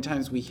how many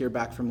times we hear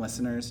back from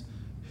listeners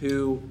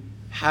who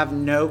have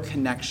no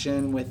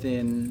connection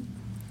within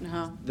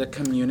the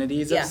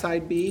communities of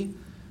Side B.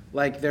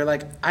 Like they're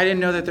like, I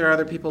didn't know that there are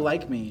other people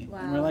like me,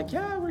 and we're like,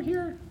 yeah, we're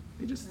here.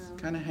 We just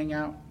kind of hang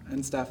out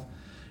and stuff.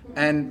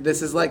 And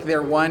this is like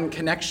their one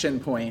connection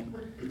point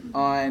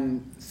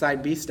on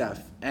Side B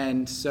stuff,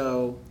 and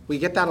so we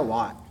get that a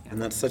lot.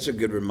 And that's such a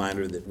good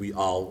reminder that we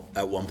all,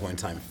 at one point in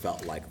time,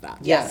 felt like that.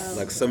 Yes.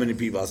 Like so many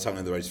people, I was talking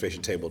at the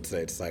registration table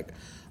today, it's like,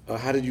 oh,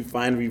 how did you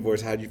find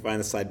Revoice? How did you find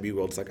the Side B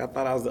world? It's like, I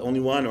thought I was the only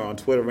one, or on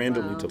Twitter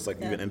randomly. So it's like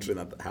even entering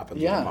that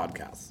happens on the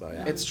podcast. So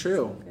yeah. It's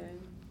true.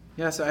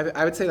 Yeah, so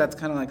I would say that's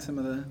kind of like some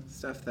of the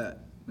stuff that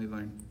we've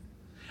learned.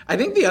 I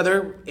think the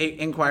other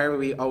inquiry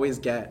we always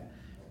get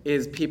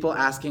is people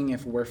asking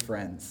if we're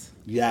friends.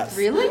 Yes.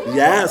 Really?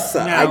 Yes.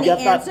 No. I get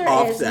The that answer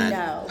often. is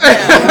no.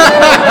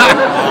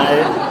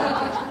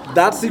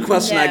 That's the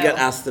question I No. get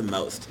asked the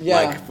most. Yeah.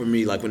 Like for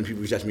me, like when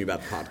people reach out to me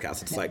about the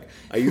podcast, it's like,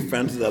 are you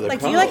friends with other Like,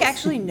 do co-hosts? you like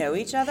actually know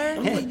each other?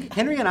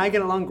 Henry and I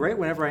get along great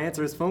whenever I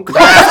answer his phone call.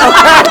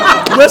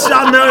 Wish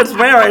y'all know it's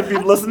rare if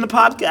you've listened to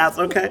podcasts,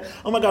 okay?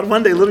 Oh my God,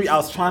 one day, literally, I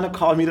was trying to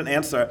call me to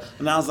answer,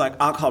 and I was like,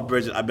 I'll call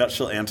Bridget. I bet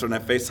she'll answer. And I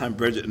FaceTime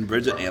Bridget, and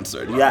Bridget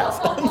answered. Yes.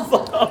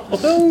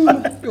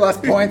 You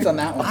lost points on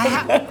that one. I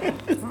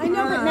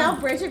know, but now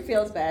Bridget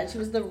feels bad. She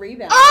was the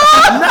rebound.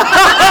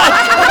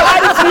 Why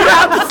did you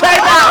have to say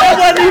that? It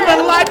wasn't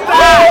even like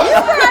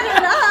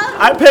that.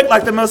 I picked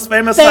like the most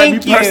famous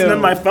Thank IB person you. in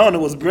my phone.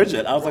 It was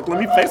Bridget. I was like, let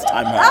me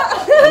FaceTime her.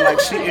 And like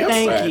she answered.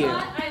 Thank you.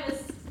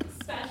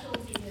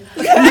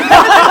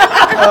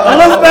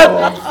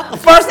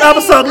 Elizabeth, first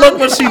episode, look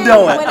what she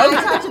doing. When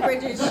I talked to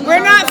Bridget, she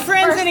We're was not the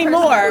friends first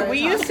anymore. We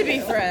used to be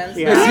friends.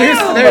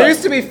 There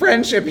used to be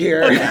friendship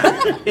here.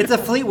 It's a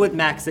Fleetwood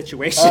Mac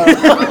situation.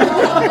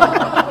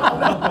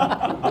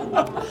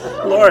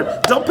 Lord,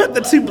 don't put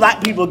the two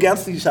black people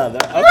against each other,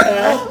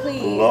 okay? Oh,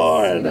 please.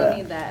 Lord. We don't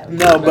need that.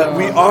 No, but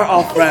we are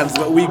all friends.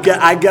 But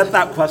I get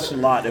that question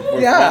a lot if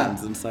we're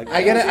friends. And it's like,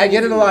 I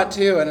get it a lot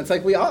too, and it's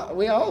like we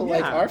all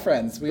like are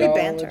friends. We all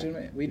banter.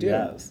 legitimate. We do.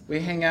 Yes. We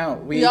hang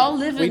out. We all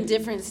live in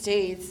different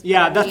states.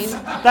 Yeah, I mean,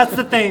 that's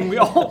the thing. We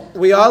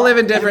all live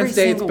in different Every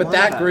states, single but one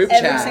that of group us.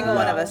 chat. Every single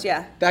one of us,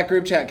 yeah. That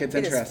group chat gets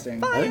It is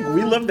interesting. I think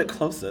we live the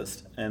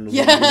closest, and we've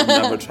Yeah.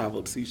 never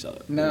traveled to each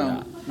other.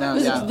 No,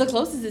 the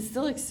closest is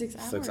still like 6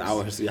 hours. 6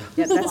 hours, yeah.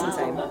 Yeah, that's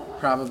insane.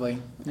 Probably.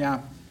 Yeah.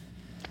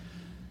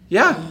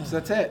 Yeah. So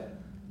that's it.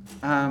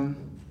 I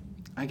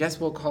guess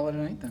we'll call it a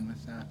night then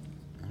with that.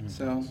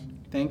 So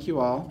thank you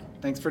all.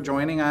 Thanks for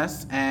joining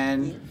us,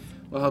 and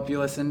we'll hope you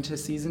listen to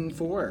season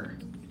 4.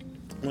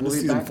 When does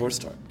season 4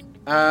 start?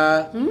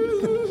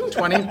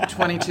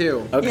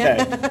 2022. Okay.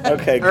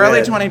 Okay. Early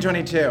good.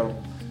 2022.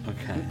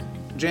 Okay.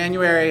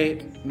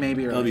 January,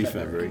 maybe early It'll be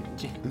February.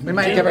 We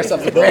might give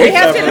ourselves a break. We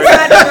have to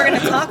decide what we're going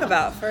to talk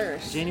about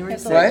first. January We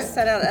have to, 6th. like,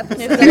 set out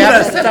episodes. We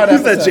have to set out Who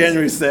said episodes.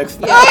 January 6th?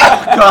 Oh,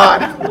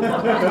 God.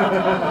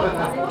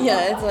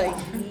 Yeah, it's like,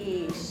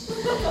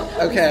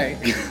 Okay.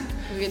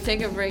 we can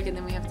take a break and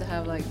then we have to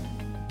have like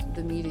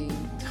the meeting.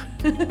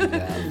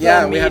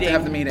 Yeah, we have to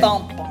have the meeting.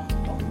 Bum, bum,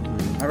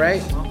 bum. All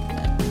right.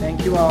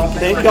 Thank you all.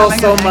 Thank for y'all coming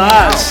so and hanging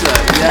out. much.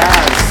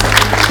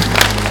 Yes.